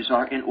stages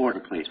are in order,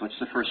 please? What's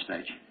the first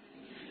stage?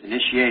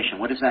 Initiation.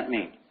 What does that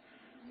mean?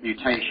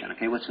 Mutation.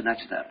 Okay, what's the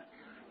next step?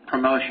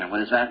 Promotion. What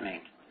does that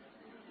mean?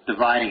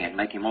 Dividing it,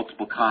 making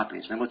multiple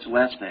copies. Then what's the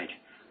last stage?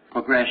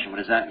 Progression. What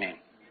does that mean?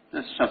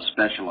 This is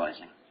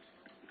subspecializing.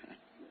 Okay.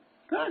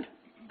 Good.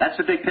 That's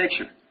the big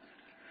picture.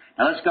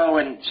 Now let's go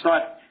and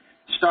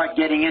start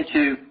getting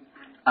into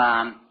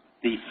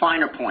the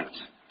finer points.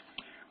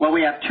 Well,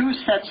 we have two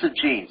sets of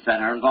genes that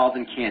are involved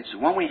in cancer.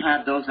 One, we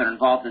have those that are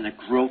involved in the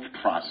growth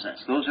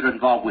process. Those that are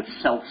involved with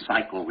cell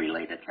cycle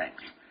related things.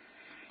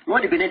 You've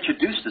already been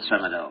introduced to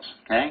some of those,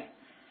 okay?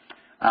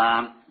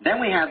 Then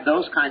we have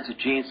those kinds of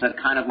genes that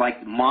kind of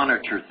like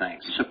monitor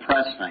things,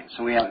 suppress things.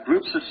 So we have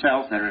groups of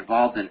cells that are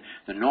involved in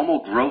the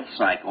normal growth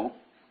cycle,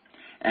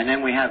 and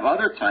then we have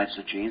other types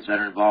of genes that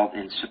are involved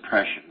in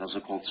suppression. Those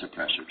are called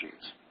suppressor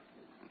genes,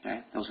 okay?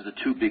 Those are the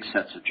two big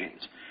sets of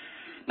genes.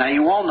 Now,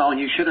 you all know, and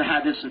you should have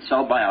had this in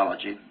cell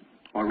biology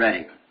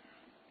already.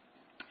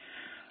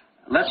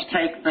 Let's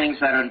take things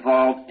that are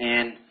involved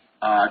in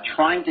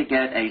trying to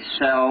get a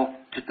cell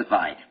to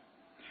divide.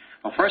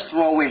 Well, first of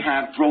all, we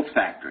have growth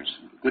factors.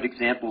 Good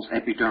examples,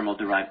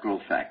 epidermal-derived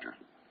growth factor.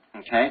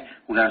 Okay?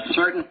 Well, there are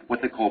certain,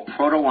 what they call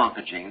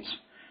proto-oncogenes.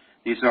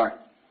 These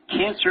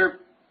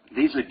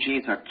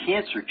genes are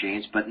cancer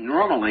genes, but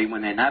normally,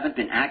 when they haven't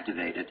been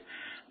activated,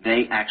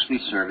 they actually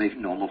serve a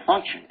normal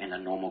function in a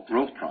normal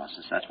growth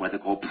process. That's why they're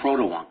called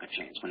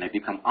proto-oncogenes. When they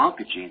become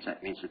oncogenes,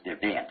 that means that they're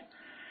bad.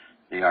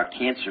 They are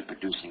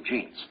cancer-producing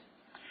genes.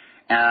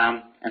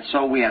 And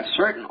so we have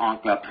certain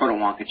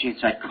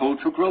proto-oncogenes that code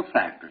for growth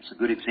factors. A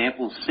good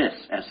example is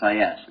CIS,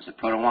 S-I-S. It's a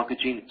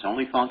proto-oncogene. Its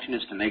only function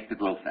is to make the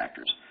growth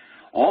factors.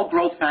 All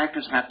growth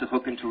factors have to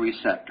hook into a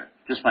receptor.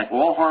 Just like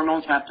all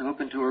hormones have to hook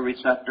into a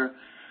receptor.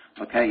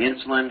 Okay,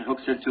 insulin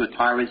hooks into a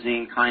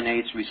tyrosine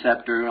kinase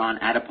receptor on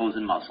adipose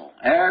and muscle.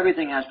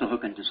 Everything has to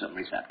hook into some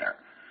receptor.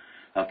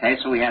 Okay,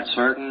 so we have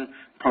certain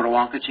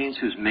proto-oncogenes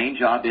whose main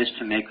job is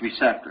to make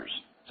receptors.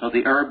 So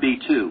the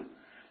ERB2,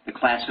 the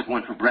classic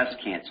one for breast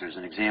cancer, is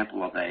an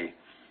example of an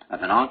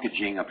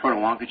oncogene, a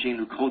proto-oncogene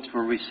who codes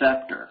for a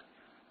receptor.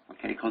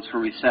 Okay, codes for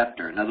a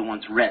receptor. Another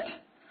one's RET.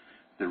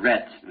 The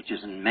RET, which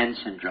is in men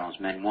syndromes,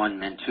 men 1,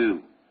 men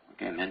 2.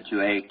 Okay, men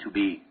 2A,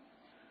 2B.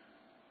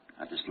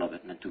 I just love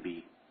it, men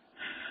 2B.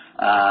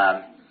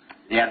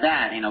 They have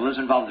that, those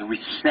involve the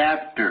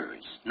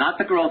receptors, not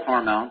the growth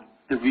hormone,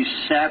 the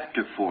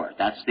receptor for it.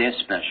 That's their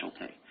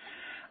specialty.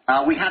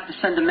 We have to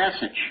send a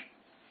message.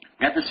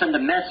 We have to send a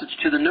message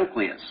to the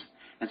nucleus.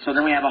 And so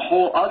then we have a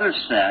whole other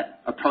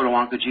set of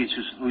proto-oncogenes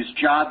whose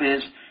job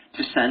is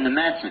to send the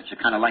message,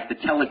 kind of like the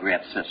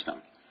telegraph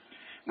system.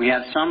 We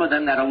have some of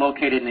them that are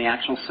located in the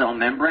actual cell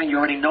membrane. You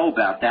already know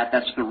about that.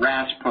 That's the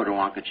RAS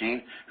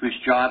proto-oncogene, whose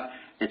job,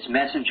 its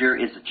messenger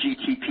is a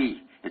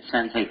GTP. It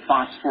sends a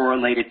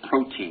phosphorylated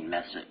protein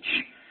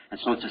message. And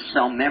so it's a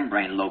cell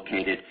membrane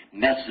located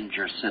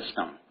messenger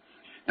system.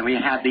 Then we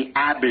have the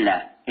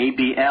ABL,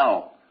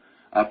 A-B-L,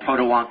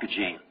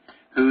 proto-oncogene,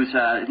 who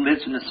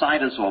lives in the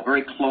cytosol,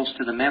 very close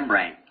to the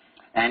membrane.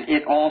 And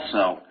it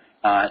also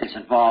is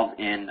involved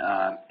in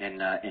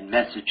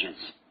messages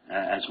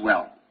as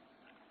well.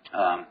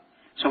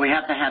 So we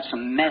have to have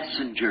some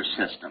messenger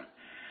system.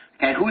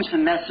 Okay, who is the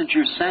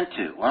messenger sent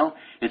to? Well,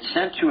 it's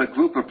sent to a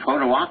group of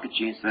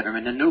proto-oncogenes that are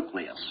in the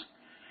nucleus.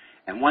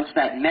 And once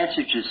that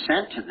message is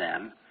sent to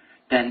them,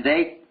 then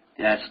they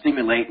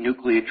stimulate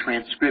nuclear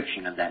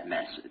transcription of that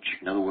message.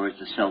 In other words,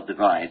 the cell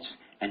divides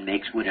and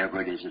makes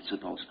whatever it is it's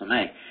supposed to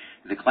make.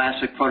 The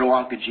classic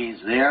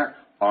proto-oncogenes there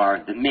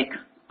are the MYC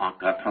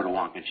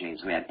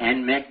proto-oncogenes. We have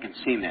NMYC and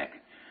CMYC.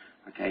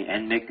 Okay,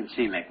 NMYC and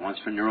CMYC. One's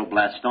for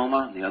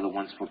neuroblastoma, the other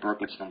one's for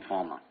Burkitt's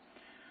lymphoma.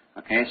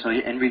 Okay, so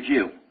in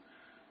review,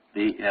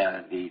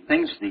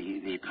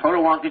 the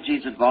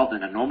proto-oncogenes involved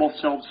in a normal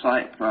cell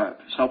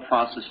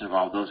process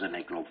involve those that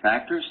make growth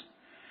factors.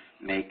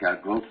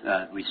 growth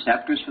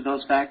receptors for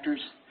those factors,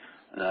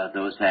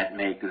 those that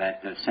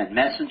send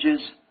messages.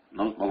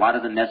 A lot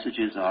of the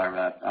messages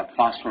are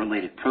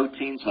phosphorylated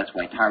proteins. That's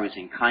why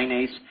tyrosine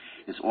kinase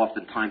is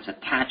oftentimes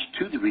attached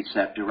to the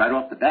receptor right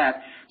off the bat.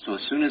 So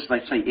as soon as,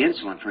 let's say,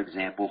 insulin, for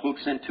example,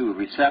 hooks into a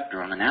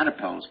receptor on an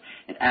adipose,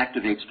 it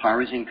activates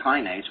tyrosine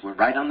kinase. We're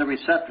right on the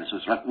receptor, so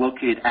it's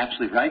located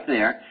actually right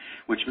there,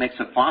 which makes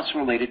a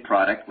phosphorylated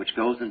product, which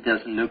goes and does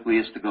the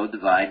nucleus to go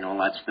divide and all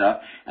that stuff,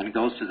 and it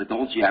goes to the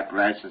Golgi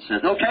apparatus and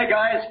says, okay,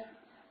 guys,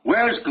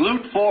 where's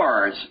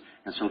GLUT4s?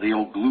 And so the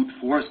old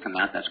GLUT4s come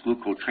out. That's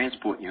glucose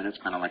transport units,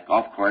 kind of like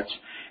golf carts.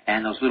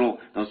 And those little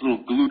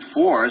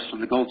GLUT4s from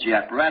the Golgi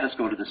apparatus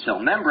go to the cell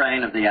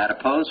membrane of the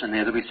adipose, and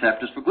they're the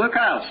receptors for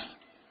glucose.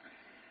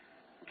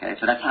 Okay,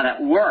 so that's how that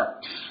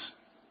works.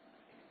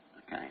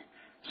 Okay,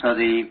 so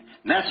the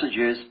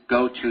messages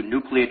go to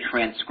nuclear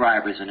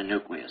transcribers in the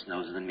nucleus, and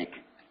those are the MYC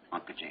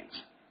oncogenes.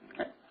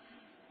 Okay.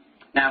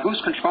 Now,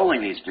 who's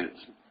controlling these dudes?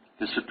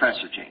 The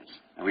suppressor genes.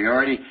 And we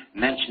already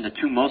mentioned the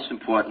two most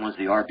important ones,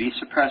 the RB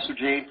suppressor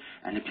gene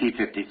and the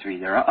P53.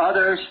 There are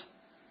others.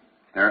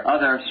 There are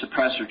other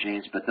suppressor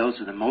genes, but those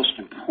are the most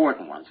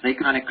important ones. They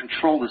kind of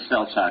control the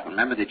cell cycle.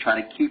 Remember, they try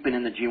to keep it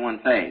in the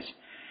G1 phase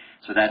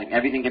so that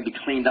everything can be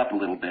cleaned up a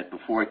little bit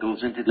before it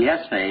goes into the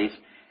S phase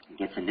and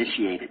gets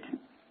initiated.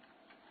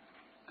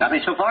 Got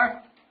me so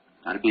far?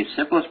 Trying to be as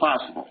simple as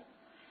possible.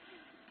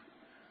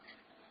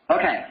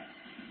 Okay.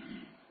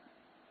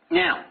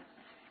 Now,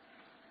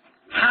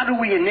 how do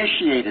we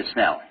initiate a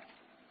cell?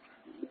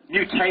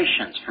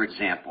 Mutations, for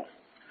example.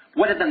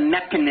 What are the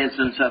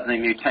mechanisms of the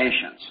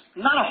mutations?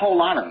 Not a whole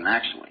lot of them,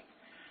 actually.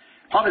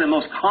 Probably the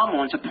most common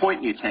one's a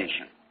point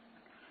mutation.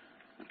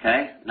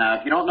 Okay? Now,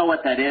 if you don't know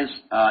what that is,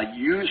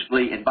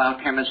 usually in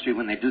biochemistry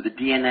when they do the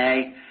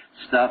DNA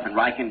stuff, and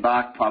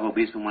Reichenbach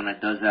probably is the one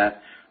that does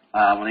that,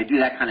 when they do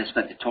that kind of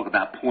stuff, they talk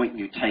about point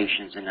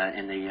mutations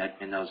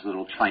in those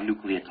little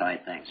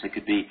trinucleotide things. It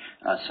could be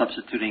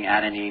substituting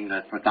adenine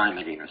for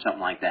thymidine or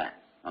something like that.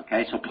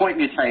 Okay, so point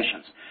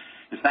mutations.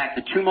 In fact,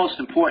 the two most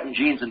important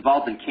genes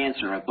involved in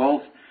cancer are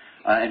both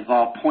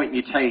involve point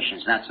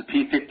mutations. That's the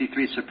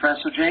P53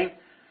 suppressor gene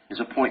is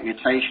a point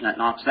mutation that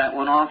knocks that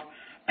one off,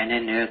 and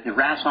then the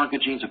RAS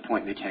oncogene's a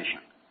point mutation.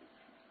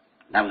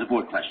 That was a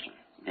board question.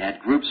 They had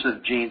groups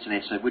of genes, and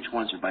they said which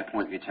ones are by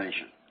point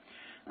mutation.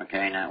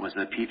 Okay, and that was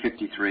the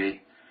P53.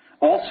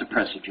 All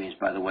suppressor genes,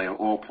 by the way, are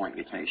all point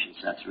mutations.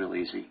 That's real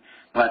easy.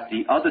 But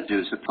the other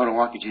dudes, the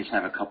proto-oncogenes,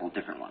 have a couple of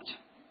different ones.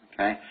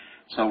 Okay,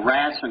 so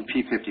RAS and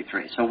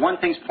P53. So one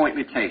thing's point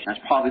mutation. That's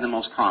probably the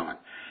most common.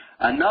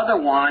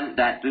 Another one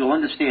that you'll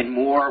understand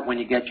more when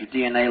you get your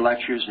DNA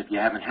lectures, if you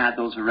haven't had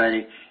those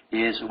already,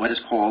 is what is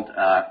called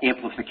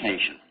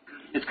amplification.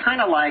 It's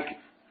kind of like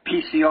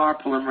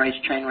PCR,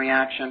 polymerase chain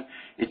reaction.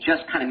 It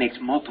just kind of makes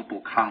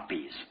multiple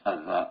copies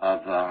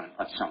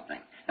of something.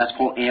 That's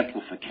called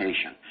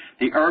amplification.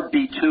 The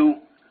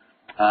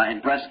ERB2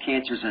 in breast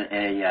cancer is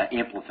a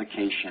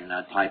amplification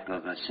type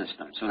of a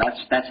system. So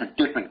that's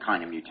a different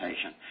kind of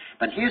mutation.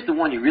 But here's the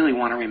one you really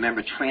want to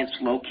remember,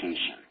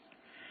 translocation.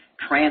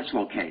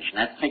 Translocation.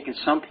 That's taking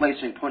some place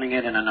and putting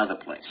it in another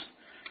place.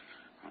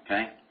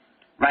 Okay?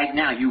 Right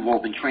now, you've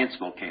all been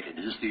translocated.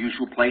 Is this the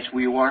usual place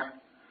where you are?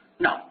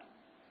 No.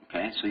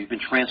 Okay, so you've been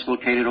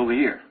translocated over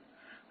here.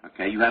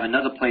 Okay, you have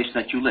another place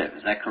that you live.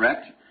 Is that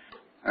correct?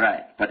 All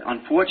right. But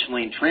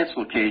unfortunately, in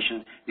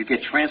translocation, you get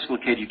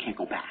translocated, you can't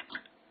go back.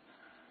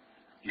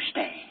 You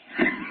stay.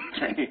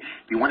 Say,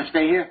 you want to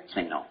stay here?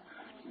 Say no.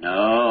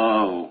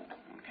 No.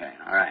 Okay,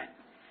 all right.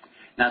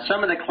 Now,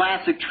 some of the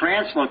classic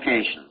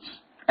translocations,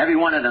 every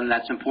one of them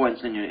that's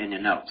important in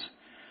your notes.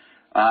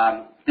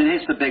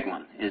 Here's the big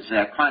one, is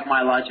chronic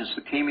myelogenous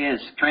leukemia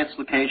is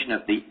translocation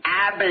of the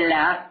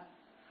ABLA,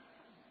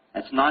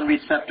 that's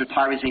non-receptor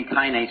tyrosine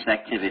kinase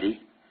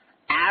activity,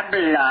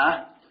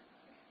 ABLA,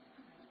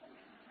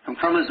 from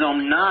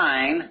chromosome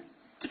 9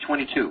 to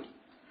 22.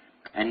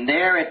 And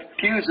there it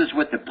fuses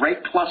with the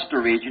break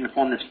cluster region to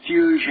form this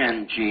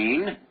fusion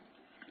gene.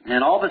 And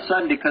then all of a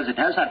sudden, because it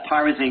has that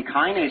tyrosine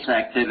kinase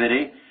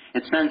activity,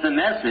 it sends a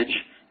message,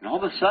 and all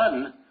of a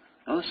sudden,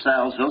 those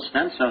cells, those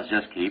stem cells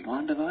just keep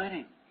on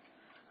dividing.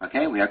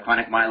 Okay, we have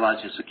chronic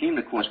myelogenous leukemia,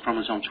 of course,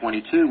 chromosome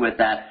 22 with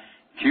that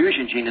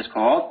fusion gene is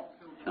called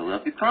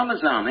Philadelphia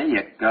chromosome. There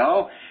you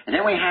go. And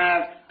then we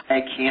have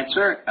a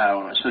cancer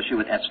associated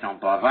with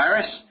Epstein-Barr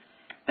virus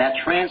that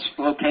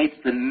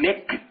translocates the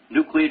MYC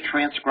nuclear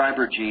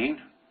transcriber gene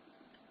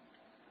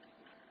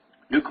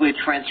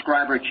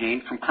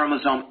from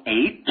chromosome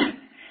 8,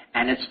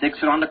 and it sticks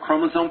it onto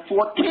chromosome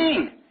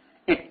 14.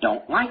 It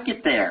don't like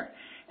it there.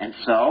 And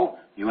so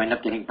you end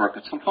up getting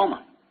Burkitt's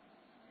lymphoma.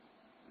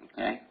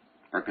 Okay?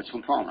 Burkitt's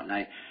lymphoma.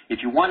 Now, if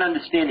you want to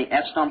understand the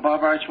Epstein-Barr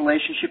virus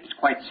relationship, it's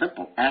quite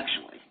simple,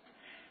 actually.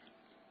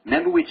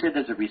 Remember we said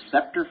there's a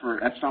receptor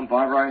for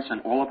Epstein-Barr virus on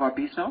all of our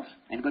B cells?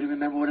 Anybody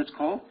remember what it's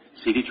called?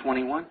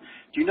 CD21.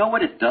 Do you know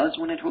what it does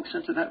when it hooks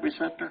into that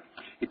receptor?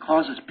 It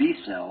causes B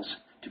cells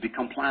to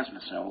become plasma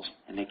cells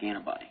and make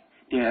antibody.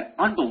 They're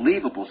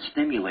unbelievable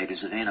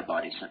stimulators of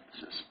antibody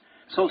synthesis.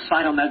 So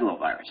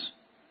cytomegalovirus.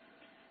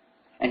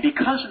 And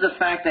because of the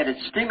fact that it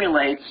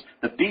stimulates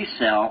the B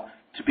cell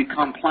to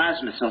become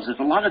plasma cells, there's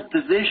a lot of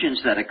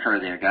divisions that occur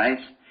there, guys.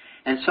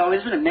 And so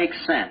doesn't it make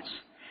sense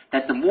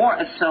that the more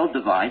a cell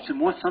divides, the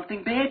more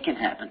something bad can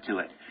happen to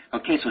it?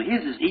 Okay, so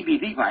here's this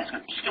EBV virus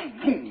going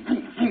boom,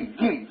 boom, boom,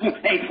 boom, boom,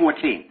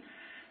 A14.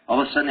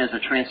 All of a sudden there's a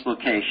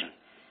translocation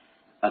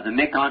of the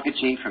MYC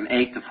oncogene from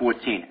 8 to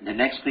 14. And the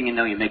next thing you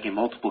know, you're making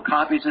multiple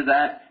copies of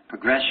that,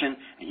 progression,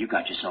 and you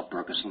got yourself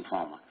Burkitt's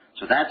lymphoma.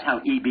 So that's how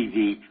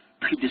EBV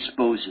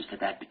predisposes to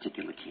that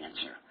particular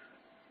cancer.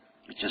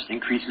 It just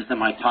increases the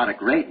mitotic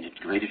rate and it's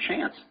a greater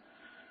chance.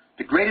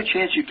 The greater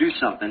chance you do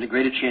something, the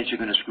greater chance you're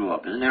going to screw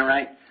up. Isn't that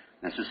right?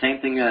 That's the same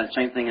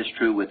thing is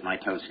true with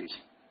mitoses.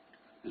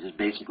 This is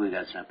basically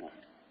that simple.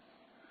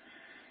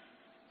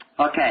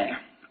 Okay,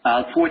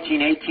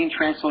 1418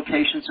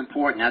 translocation is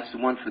important. That's the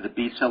one for the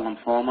B-cell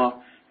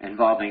lymphoma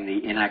involving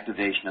the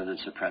inactivation of the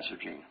suppressor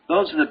gene.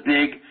 Those are the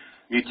big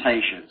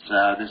mutations.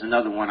 There's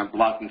another one I'm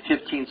blocking,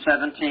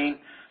 1517,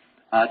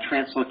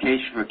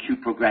 translocation for acute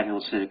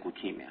progranulocytic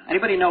leukemia.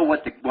 Anybody know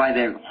why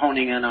they're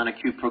honing in on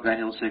acute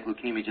progranulocytic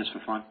leukemia just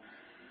for fun?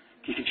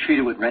 You can treat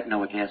it with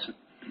retinoic acid.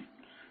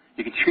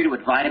 You can treat it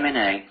with vitamin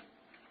A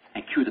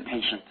and cure the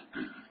patient.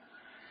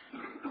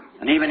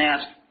 And even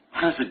ask,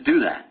 how does it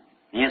do that?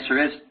 The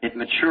answer is, it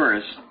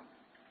matures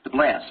the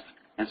blast.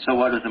 And so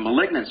what is a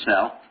malignant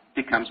cell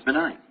becomes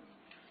benign.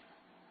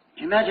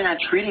 Can you imagine that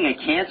treating a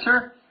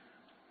cancer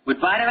with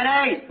vitamin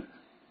A?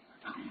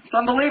 It's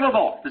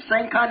unbelievable. The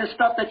same kind of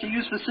stuff that you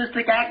use for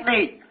cystic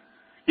acne.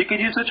 You could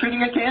use for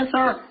treating a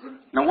cancer.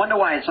 No wonder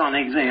why it's on the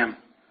exam.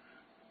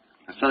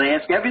 So they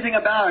ask everything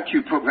about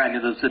acute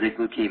progranulocytic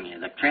leukemia.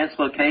 The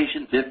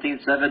translocation,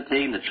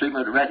 1517, the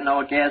treatment with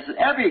retinoic acid.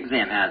 Every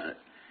exam has it.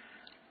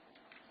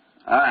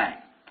 All right.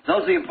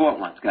 Those are the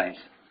important ones, guys.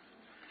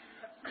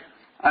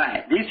 All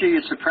right. These are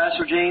your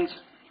suppressor genes.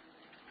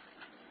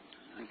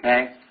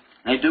 Okay?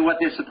 They do what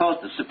they're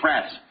supposed to,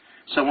 suppress.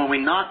 So when we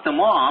knock them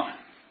off,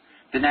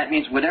 then that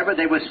means whatever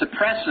they were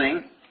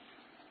suppressing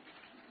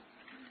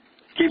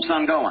keeps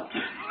on going.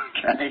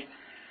 Okay?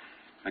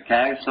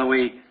 Okay? So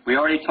we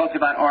already talked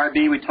about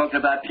RB. We talked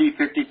about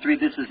P53.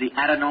 This is the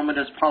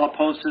adenomatous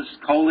polyposis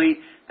coli.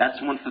 That's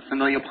the one for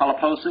familial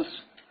polyposis.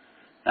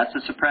 That's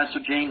a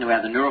suppressor gene. We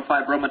have the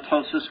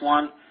neurofibromatosis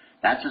one.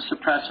 That's a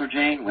suppressor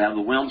gene. We have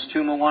the Wilms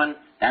tumor one.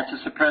 That's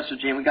a suppressor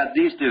gene. We got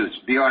these dudes,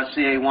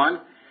 BRCA1,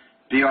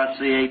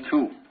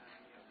 BRCA2.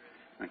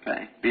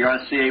 Okay,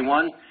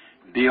 BRCA1,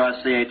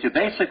 BRCA2.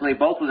 Basically,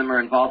 both of them are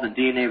involved in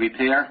DNA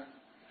repair.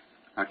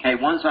 Okay,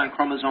 one's on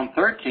chromosome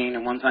 13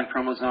 and one's on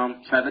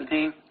chromosome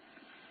 17.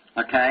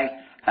 Okay,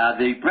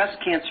 the breast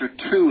cancer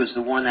 2 is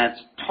the one that's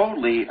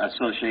totally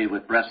associated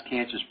with breast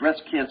cancers.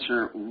 Breast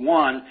cancer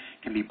 1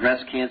 can be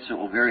breast cancer,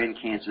 ovarian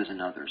cancers,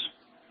 and others.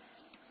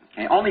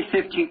 Okay, only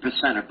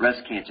 15% of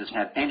breast cancers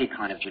have any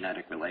kind of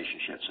genetic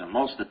relationship, so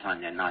most of the time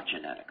they're not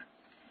genetic.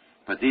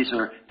 But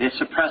they're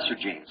suppressor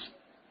genes.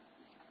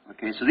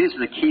 Okay, so these are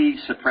the key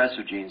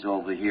suppressor genes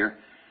over here,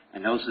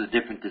 and those are the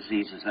different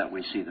diseases that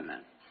we see them in.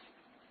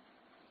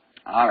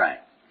 All right.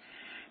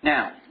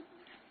 Now,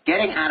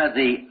 getting out of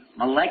the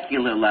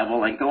molecular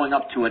level and going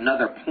up to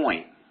another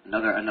point,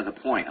 another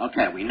point.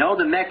 Okay, we know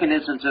the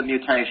mechanisms of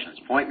mutations,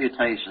 point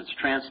mutations,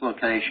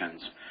 translocations,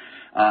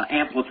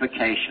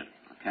 amplification,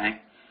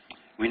 okay?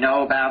 We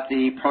know about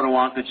the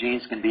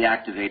proto-oncogenes can be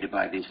activated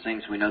by these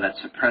things. We know that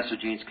suppressor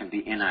genes can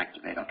be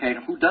inactivated. Okay,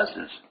 who does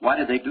this? Why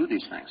do they do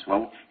these things?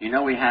 Well, you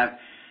know we have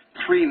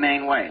three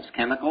main ways: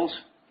 chemicals,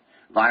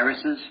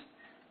 viruses,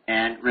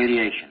 and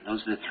radiation.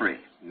 Those are the three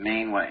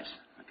main ways.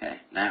 Okay,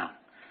 now,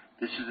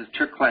 this is a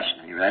trick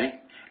question. Are you ready?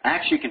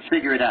 Actually, you can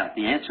figure it out.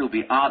 The answer will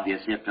be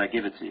obvious after I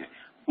give it to you.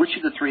 Which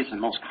of the three is the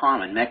most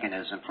common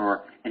mechanism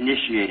for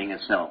initiating a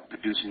cell,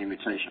 producing a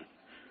mutation?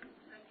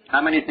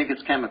 How many think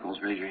it's chemicals?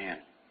 Raise your hand.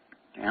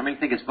 Okay, how many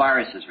think it's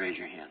viruses? Raise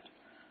your hand.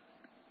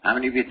 How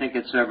many of you think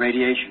it's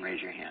radiation?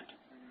 Raise your hand.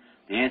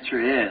 The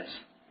answer is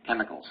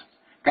chemicals.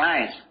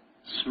 Guys,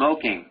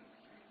 smoking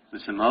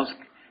is the most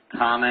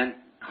common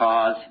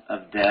cause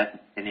of death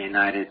in the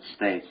United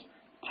States.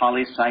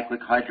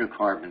 Polycyclic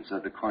hydrocarbons are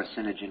the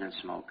carcinogen in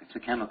smoke. It's a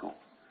chemical.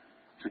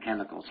 It's a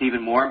chemical. It's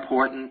even more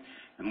important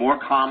and more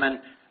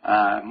common,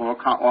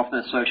 often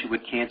associated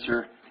with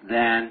cancer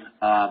than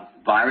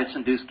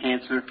virus-induced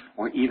cancer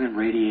or even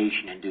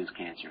radiation-induced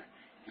cancer.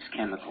 It's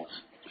chemicals.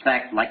 In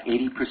fact, like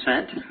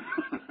 80%.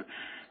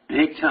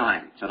 Big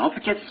time. So don't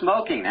forget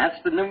smoking. That's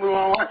the number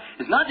one.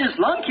 It's not just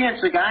lung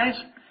cancer, guys.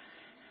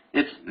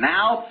 It's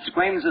mouth,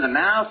 squamous of the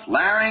mouth,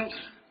 larynx,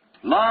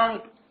 lung,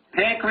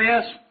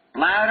 pancreas,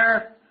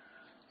 bladder,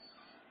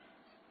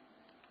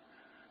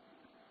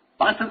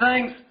 lots of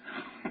things.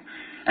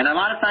 And a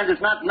lot of times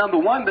it's not number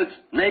one, but it's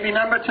maybe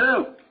number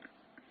two.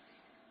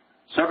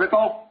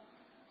 Cervical,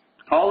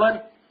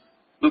 colon,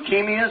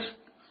 leukemias.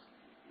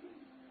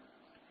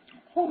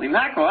 Holy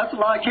mackerel, that's a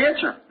lot of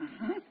cancer.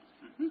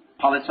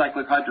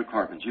 Polycyclic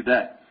hydrocarbons, you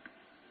bet.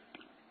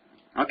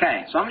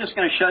 Okay, so I'm just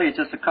going to show you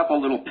just a couple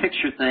little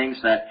picture things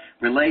that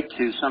relate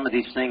to some of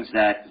these things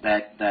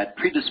that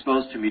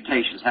predispose to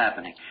mutations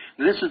happening.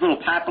 Now, this is a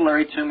little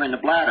papillary tumor in the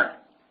bladder.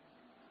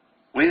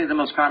 What do you think the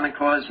most common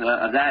cause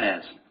of that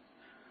is?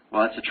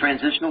 Well, it's a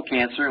transitional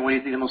cancer. And what do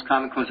you think the most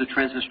common cause of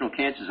transitional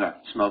cancers are?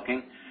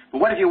 Smoking. But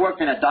what if you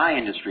worked in a dye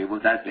industry? What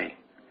would that be?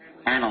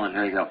 Aniline,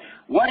 there you go.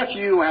 What if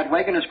you had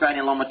Wegener's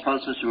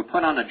granulomatosis, you were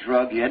put on a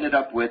drug, you ended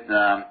up with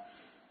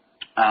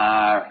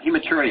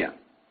hematuria.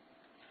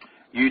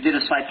 You did a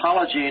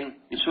cytology and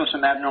you saw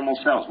some abnormal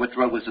cells. What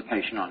drug was the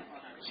patient on?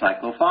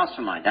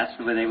 Cyclophosphamide. That's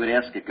the way they would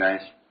ask it,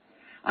 guys.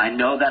 I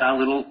know that our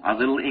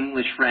little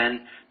English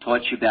friend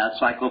taught you about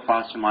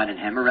cyclophosphamide and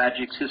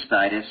hemorrhagic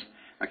cystitis,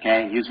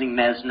 okay, using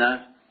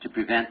Mesna to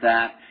prevent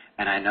that.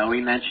 And I know he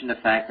mentioned the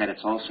fact that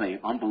it's also an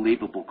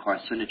unbelievable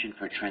carcinogen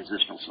for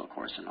transitional cell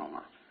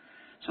carcinoma.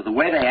 So the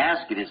way they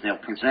ask it is they'll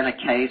present a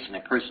case and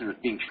a person was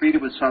being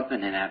treated with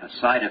something and have a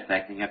side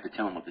effect and you have to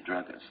tell them what the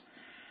drug is.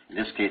 In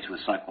this case, it was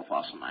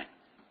cyclophosphamide.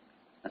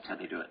 That's how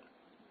they do it.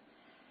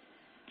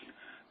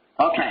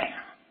 Okay.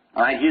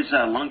 All right, here's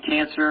lung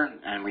cancer,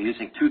 and we're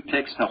using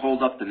toothpicks to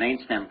hold up the main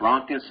stem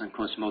bronchus. And, of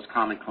course, the most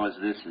common cause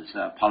of this is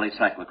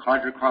polycyclic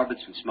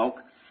hydrocarbons from smoke.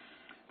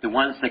 The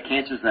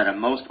cancers that are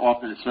most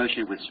often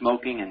associated with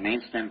smoking and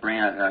main stem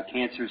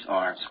cancers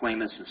are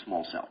squamous and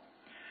small cell.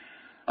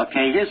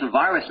 Okay, here's a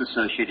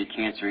virus-associated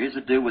cancer. Here's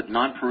a dude with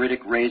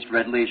non-pruritic raised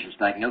red lesions.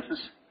 Diagnosis?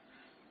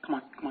 Come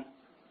on.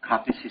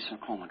 Kaposi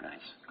sarcoma,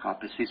 guys.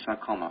 Kaposi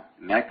sarcoma.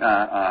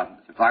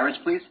 Virus,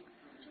 please.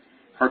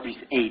 Herpes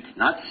 8,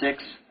 not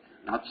 6.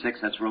 Not 6,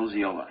 that's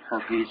roseola.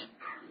 Herpes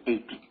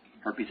 8.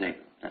 Herpes 8.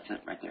 That's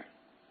it right there.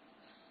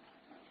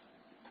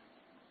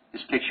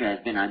 This picture has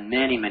been on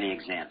many, many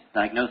exams.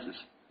 Diagnosis.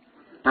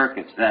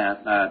 Burkitt's,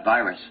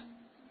 virus.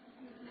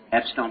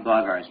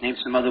 Epstein-Barr virus. Name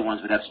some other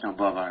ones with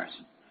Epstein-Barr virus.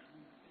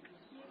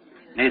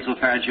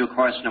 Nasopharyngeal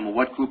carcinoma.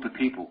 What group of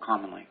people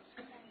commonly?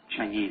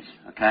 Chinese.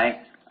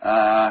 Okay.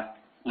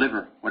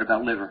 Liver. What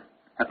about liver?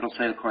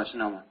 Hepatocellular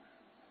carcinoma.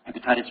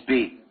 Hepatitis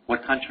B.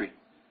 What country?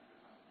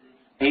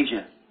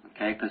 Asia.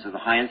 Okay, because of the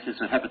high incidence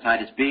of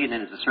hepatitis B, and then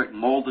there's a certain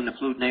mold in the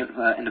food named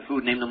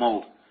the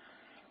mold.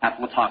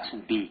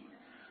 Aflatoxin B.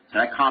 So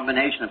that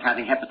combination of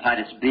having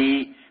hepatitis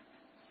B,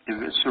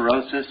 the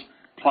cirrhosis,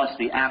 plus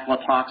the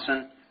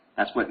aflatoxin,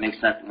 that's what makes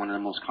that one of the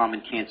most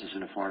common cancers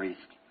in the Far East.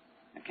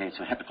 Okay,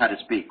 so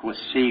hepatitis B. Of course,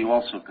 C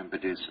also can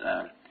produce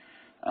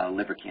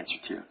liver cancer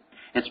too.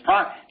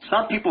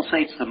 Some people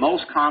say it's the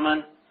most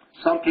common.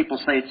 Some people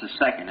say it's the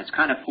second. It's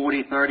kind of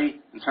 40-30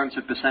 in terms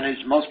of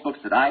percentage. Most books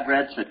that I've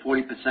read said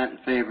 40% in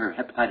favor of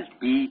hepatitis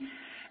B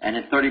and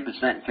then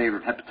 30% in favor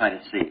of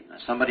hepatitis C. Now,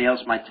 somebody else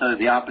might tell you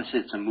the opposite.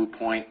 It's a moot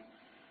point.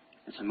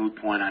 It's a moot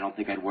point. I don't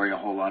think I'd worry a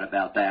whole lot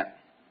about that.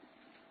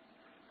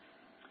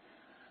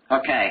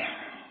 Okay.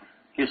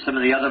 Here's some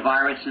of the other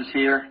viruses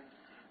here.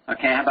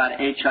 Okay, how about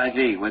HIV?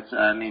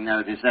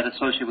 Is that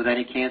associated with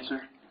any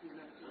cancer?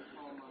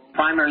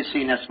 Primary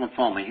CNS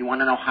lymphoma. You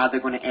want to know how they're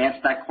going to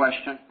ask that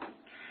question?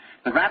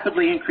 The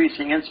rapidly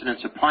increasing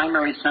incidence of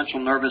primary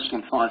central nervous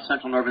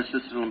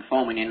system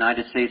lymphoma in the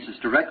United States is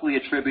directly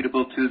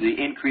attributable to the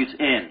increase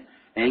in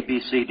A, B,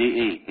 C, D,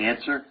 E.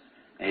 Answer?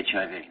 HIV.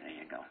 There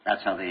you go.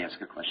 That's how they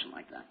ask a question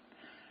like that.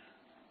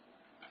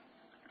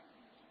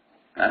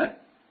 Got it?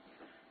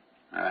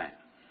 All right.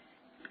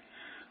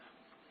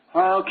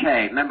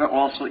 Okay. Remember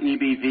also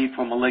EBV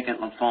for malignant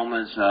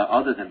lymphomas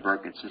other than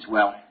Burkitt's as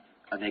well.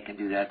 They can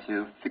do that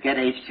too. Forget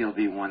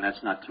HTLV1.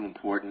 That's not too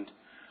important.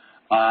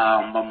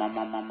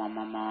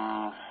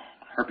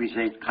 Herpes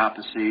 8,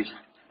 Kaposi's.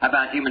 How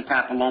about human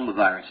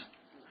papillomavirus?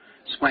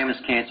 Squamous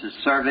cancers,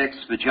 cervix,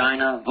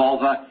 vagina,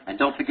 vulva, and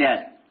don't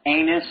forget,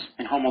 anus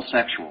and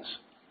homosexuals.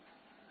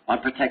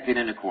 Unprotected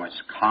intercourse,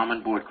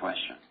 common board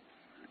question.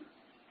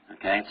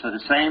 Okay, so the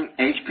same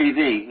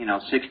HPV,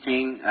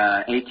 16,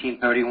 18,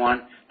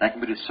 31, that can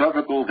produce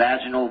cervical,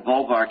 vaginal,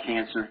 vulvar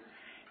cancer,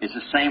 is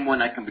the same one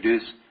that can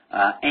produce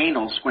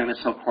anal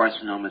squamous cell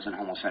carcinomas in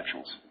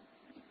homosexuals.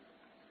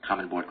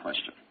 Common board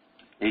question.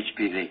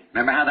 HPV.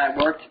 Remember how that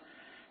worked?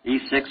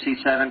 E6,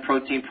 E7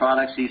 protein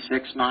products.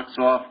 E6 knocks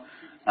off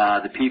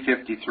the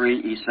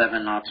P53.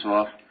 E7 knocks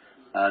off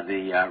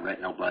the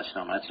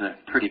retinoblastoma. That's a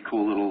pretty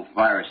cool little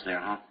virus there,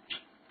 huh?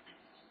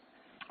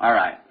 All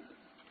right.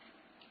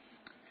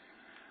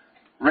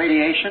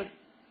 Radiation.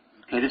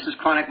 Okay, this is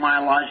chronic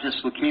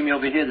myelogenous leukemia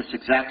over here. This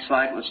exact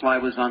slide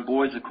was on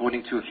boards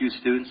according to a few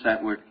students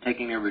that were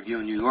taking a review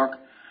in New York.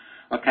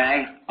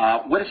 Okay,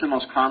 what is the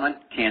most common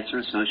cancer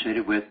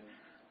associated with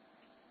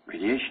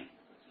radiation?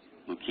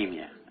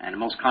 Leukemia. And the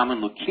most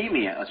common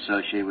leukemia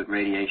associated with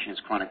radiation is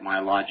chronic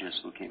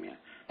myelogenous leukemia.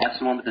 That's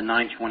the one with the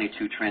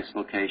 922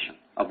 translocation.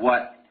 Of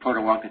what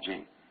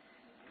proto-oncogene?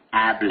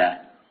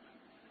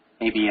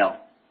 ABL.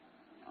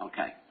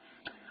 Okay.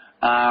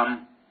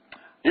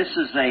 This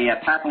is a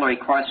papillary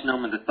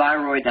carcinoma of the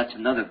thyroid. That's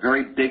another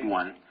very big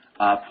one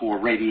for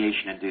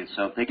radiation-induced.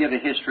 So if they give a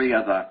history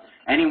of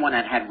anyone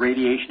that had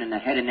radiation in the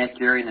head and neck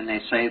area, and then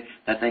they say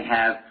that they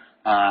have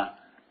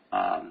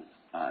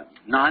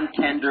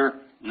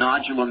non-tender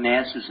nodular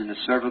masses in the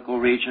cervical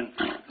region,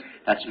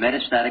 that's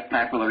metastatic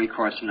papillary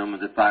carcinoma of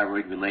the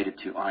thyroid related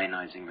to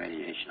ionizing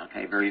radiation.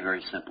 Okay, very,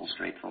 very simple,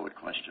 straightforward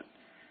question.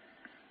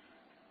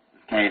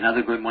 Okay,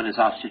 another good one is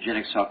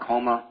osteogenic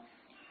sarcoma.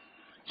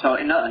 So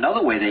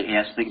another way they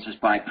ask things is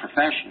by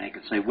profession. They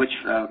could say which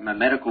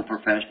medical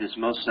profession is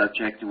most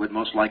subject to would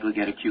most likely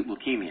get acute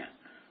leukemia.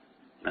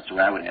 That's the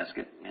way I would ask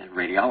it, and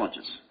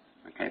radiologists.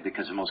 Okay,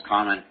 because the most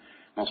common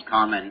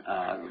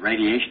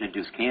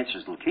radiation-induced cancer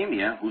is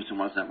leukemia. Who's the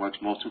one that works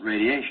most with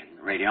radiation?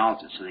 The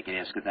radiologist. So they could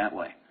ask it that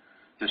way.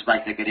 Just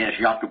like they could ask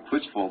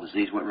Jakob-Creutzfeldt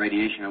disease, what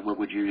radiation or what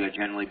would you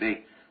generally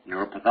be?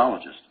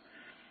 Neuropathologist.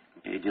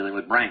 Okay, dealing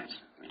with brains.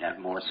 We'd have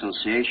more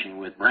association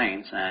with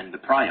brains and the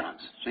prions.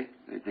 See,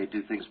 they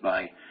do things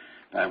by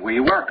where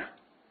you work.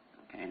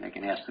 Okay, and they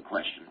can ask the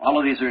question. All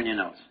of these are in your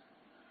notes.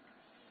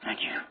 Thank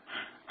you.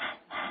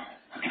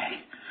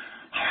 Okay.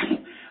 All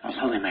right. I was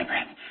holding my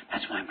breath.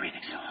 That's why I'm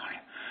breathing so hard.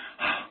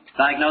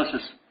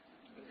 Diagnosis.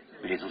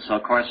 Basal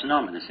cell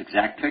carcinoma. This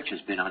exact picture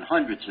has been on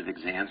hundreds of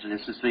exams, and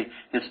this is the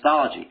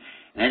histology.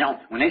 And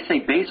when they say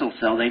basal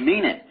cell, they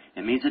mean it.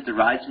 It means it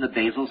derives from the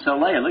basal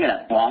cell layer. Look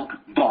at that. Bonk,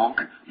 bonk,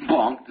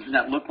 bonk. Doesn't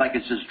that look like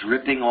it's just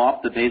dripping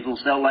off the basal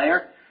cell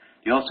layer?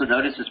 You also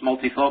notice it's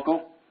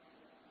multifocal?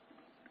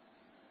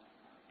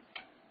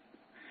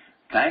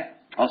 Okay.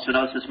 Also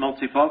notice it's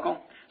multifocal.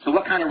 So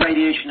what kind of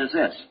radiation is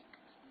this?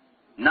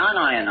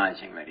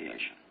 Non-ionizing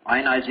radiation.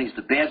 Ionizing is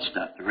the bad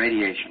stuff, the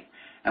radiation.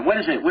 And what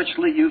is it? Which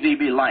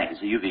UVB light? Is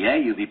it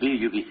UVA, UVB,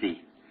 or UVC?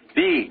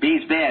 B.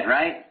 B's bad,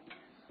 right?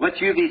 What's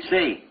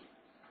UVC?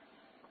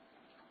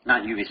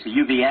 Not UVC,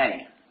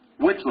 UVA.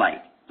 What's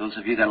light? Those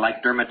of you that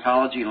like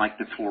dermatology, like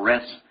to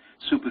fluoresce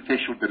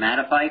superficial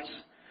dermatophytes,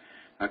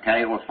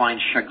 okay, or find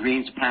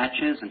Chagrin's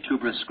patches and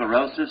tuberous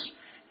sclerosis,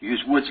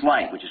 use Wood's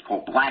light, which is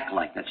called black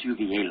light. That's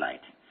UVA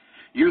light.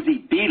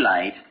 UVB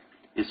light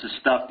is the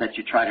stuff that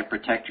you try to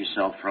protect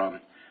yourself from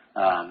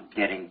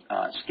getting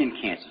skin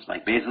cancers,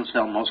 like basal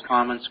cell, most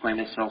common,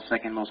 squamous cell,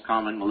 second most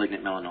common,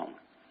 malignant melanoma.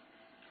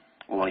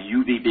 Or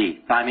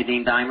UVB,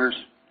 thymidine dimers,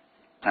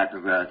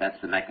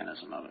 that's the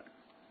mechanism of it.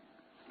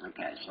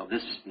 Okay, so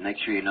this, make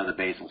sure you know the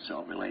basal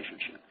cell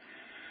relationship.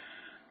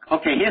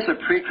 Okay, here's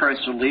a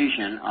precursor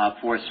lesion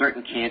for a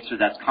certain cancer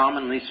that's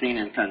commonly seen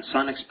in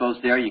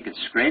sun-exposed area. You can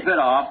scrape it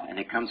off, and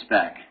it comes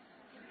back.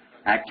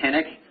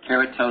 Actinic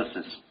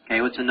keratosis.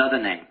 Okay, what's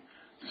another name?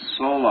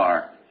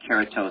 Solar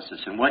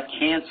keratosis. And what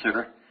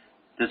cancer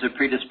does it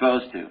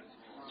predispose to?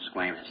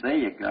 Squamous. There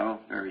you go.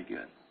 Very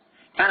good.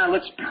 Kind of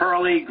looks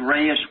pearly,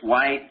 grayish,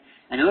 white,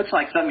 and it looks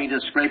like something you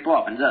just scrape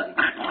off, and it doesn't.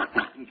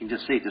 You can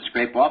just see it, just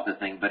scrape off the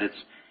thing, but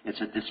it's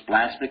a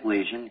dysplastic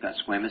lesion. You've got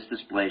squamous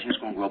dysplasia. It's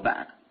going to grow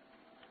back.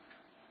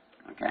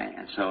 Okay,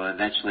 and so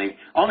eventually,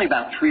 only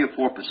about 3 or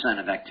 4%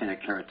 of actinic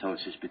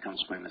keratosis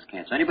becomes squamous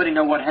cancer. Anybody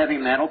know what heavy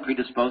metal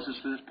predisposes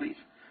to this, please?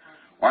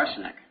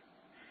 Arsenic.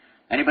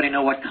 Anybody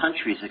know what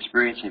countries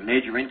experience a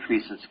major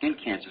increase in skin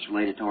cancers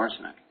related to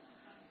arsenic?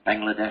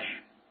 Bangladesh.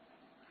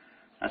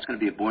 That's going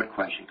to be a board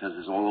question because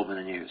it's all over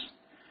the news.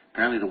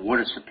 Apparently the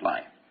water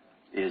supply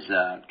is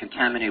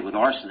contaminated with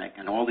arsenic,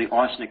 and all the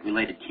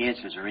arsenic-related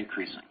cancers are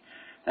increasing.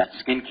 That's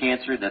skin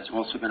cancer. That's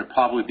also going to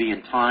probably be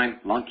in time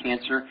lung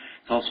cancer.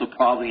 It's also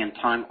probably in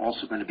time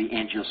also going to be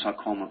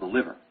angiosarcoma of the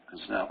liver because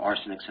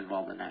arsenic's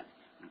involved in that.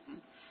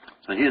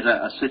 So here's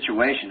a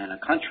situation in a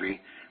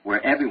country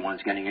where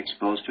everyone's getting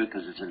exposed to it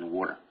because it's in the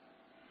water.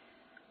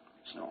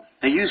 So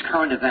they use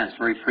current events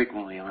very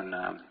frequently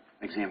on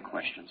exam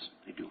questions.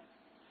 They do.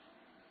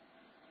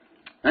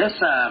 This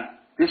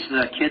is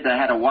a kid that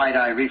had a wide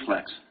eye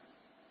reflex.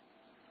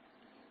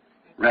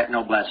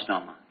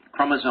 Retinoblastoma.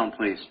 Chromosome,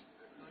 please.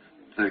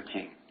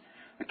 13.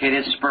 Okay,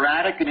 there's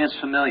sporadic and there's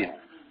familial.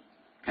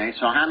 Okay,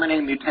 so how many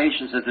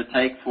mutations does it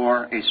take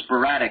for a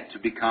sporadic to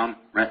become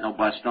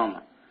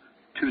retinoblastoma?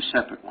 2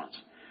 separate ones.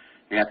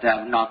 You have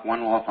to knock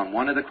one off on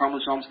one of the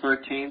chromosomes,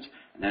 13s,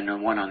 and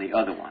then one on the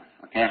other one.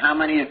 Okay, how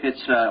many if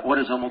it's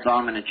autosomal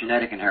dominant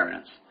genetic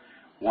inheritance?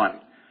 1.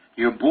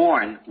 You're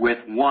born with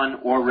one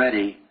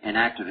already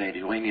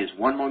inactivated. All you need is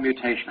one more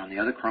mutation on the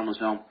other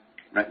chromosome,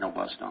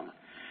 retinoblastoma.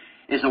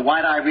 Is a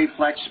wide eye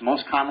reflex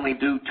most commonly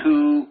due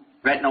to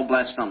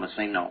retinoblastoma?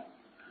 Say no.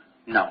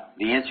 No.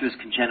 The answer is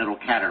congenital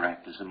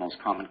cataract is the most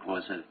common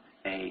cause of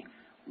a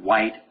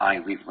white eye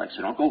reflex.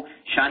 So don't go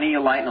shining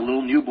your light in a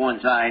little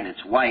newborn's eye and it's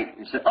white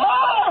and say,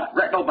 oh,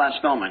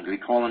 retinoblastoma, and you're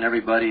calling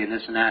everybody and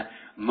this and that.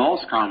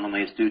 Most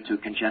commonly it's due to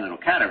congenital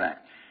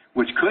cataract,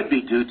 which could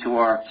be due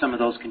to some of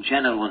those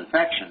congenital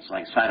infections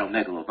like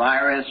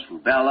cytomegalovirus,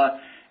 rubella,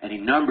 any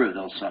number of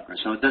those suckers.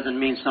 So it doesn't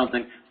mean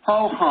something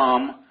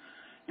ho-hum,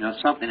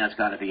 something that's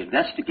got to be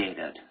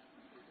investigated.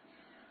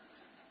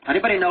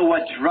 Anybody know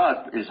what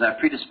drug is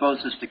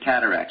predisposes to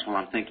cataracts while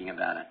I'm thinking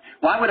about it?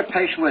 Why would a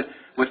patient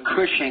with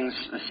Cushing's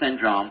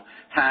syndrome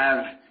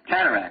have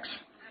cataracts?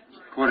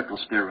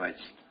 Corticosteroids.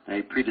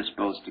 They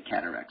predispose to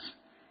cataracts.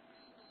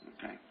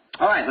 Okay.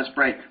 All right, let's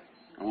break.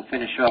 And we'll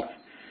finish up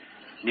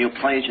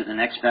Neoplasia the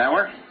next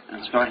hour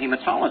and start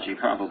hematology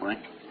probably.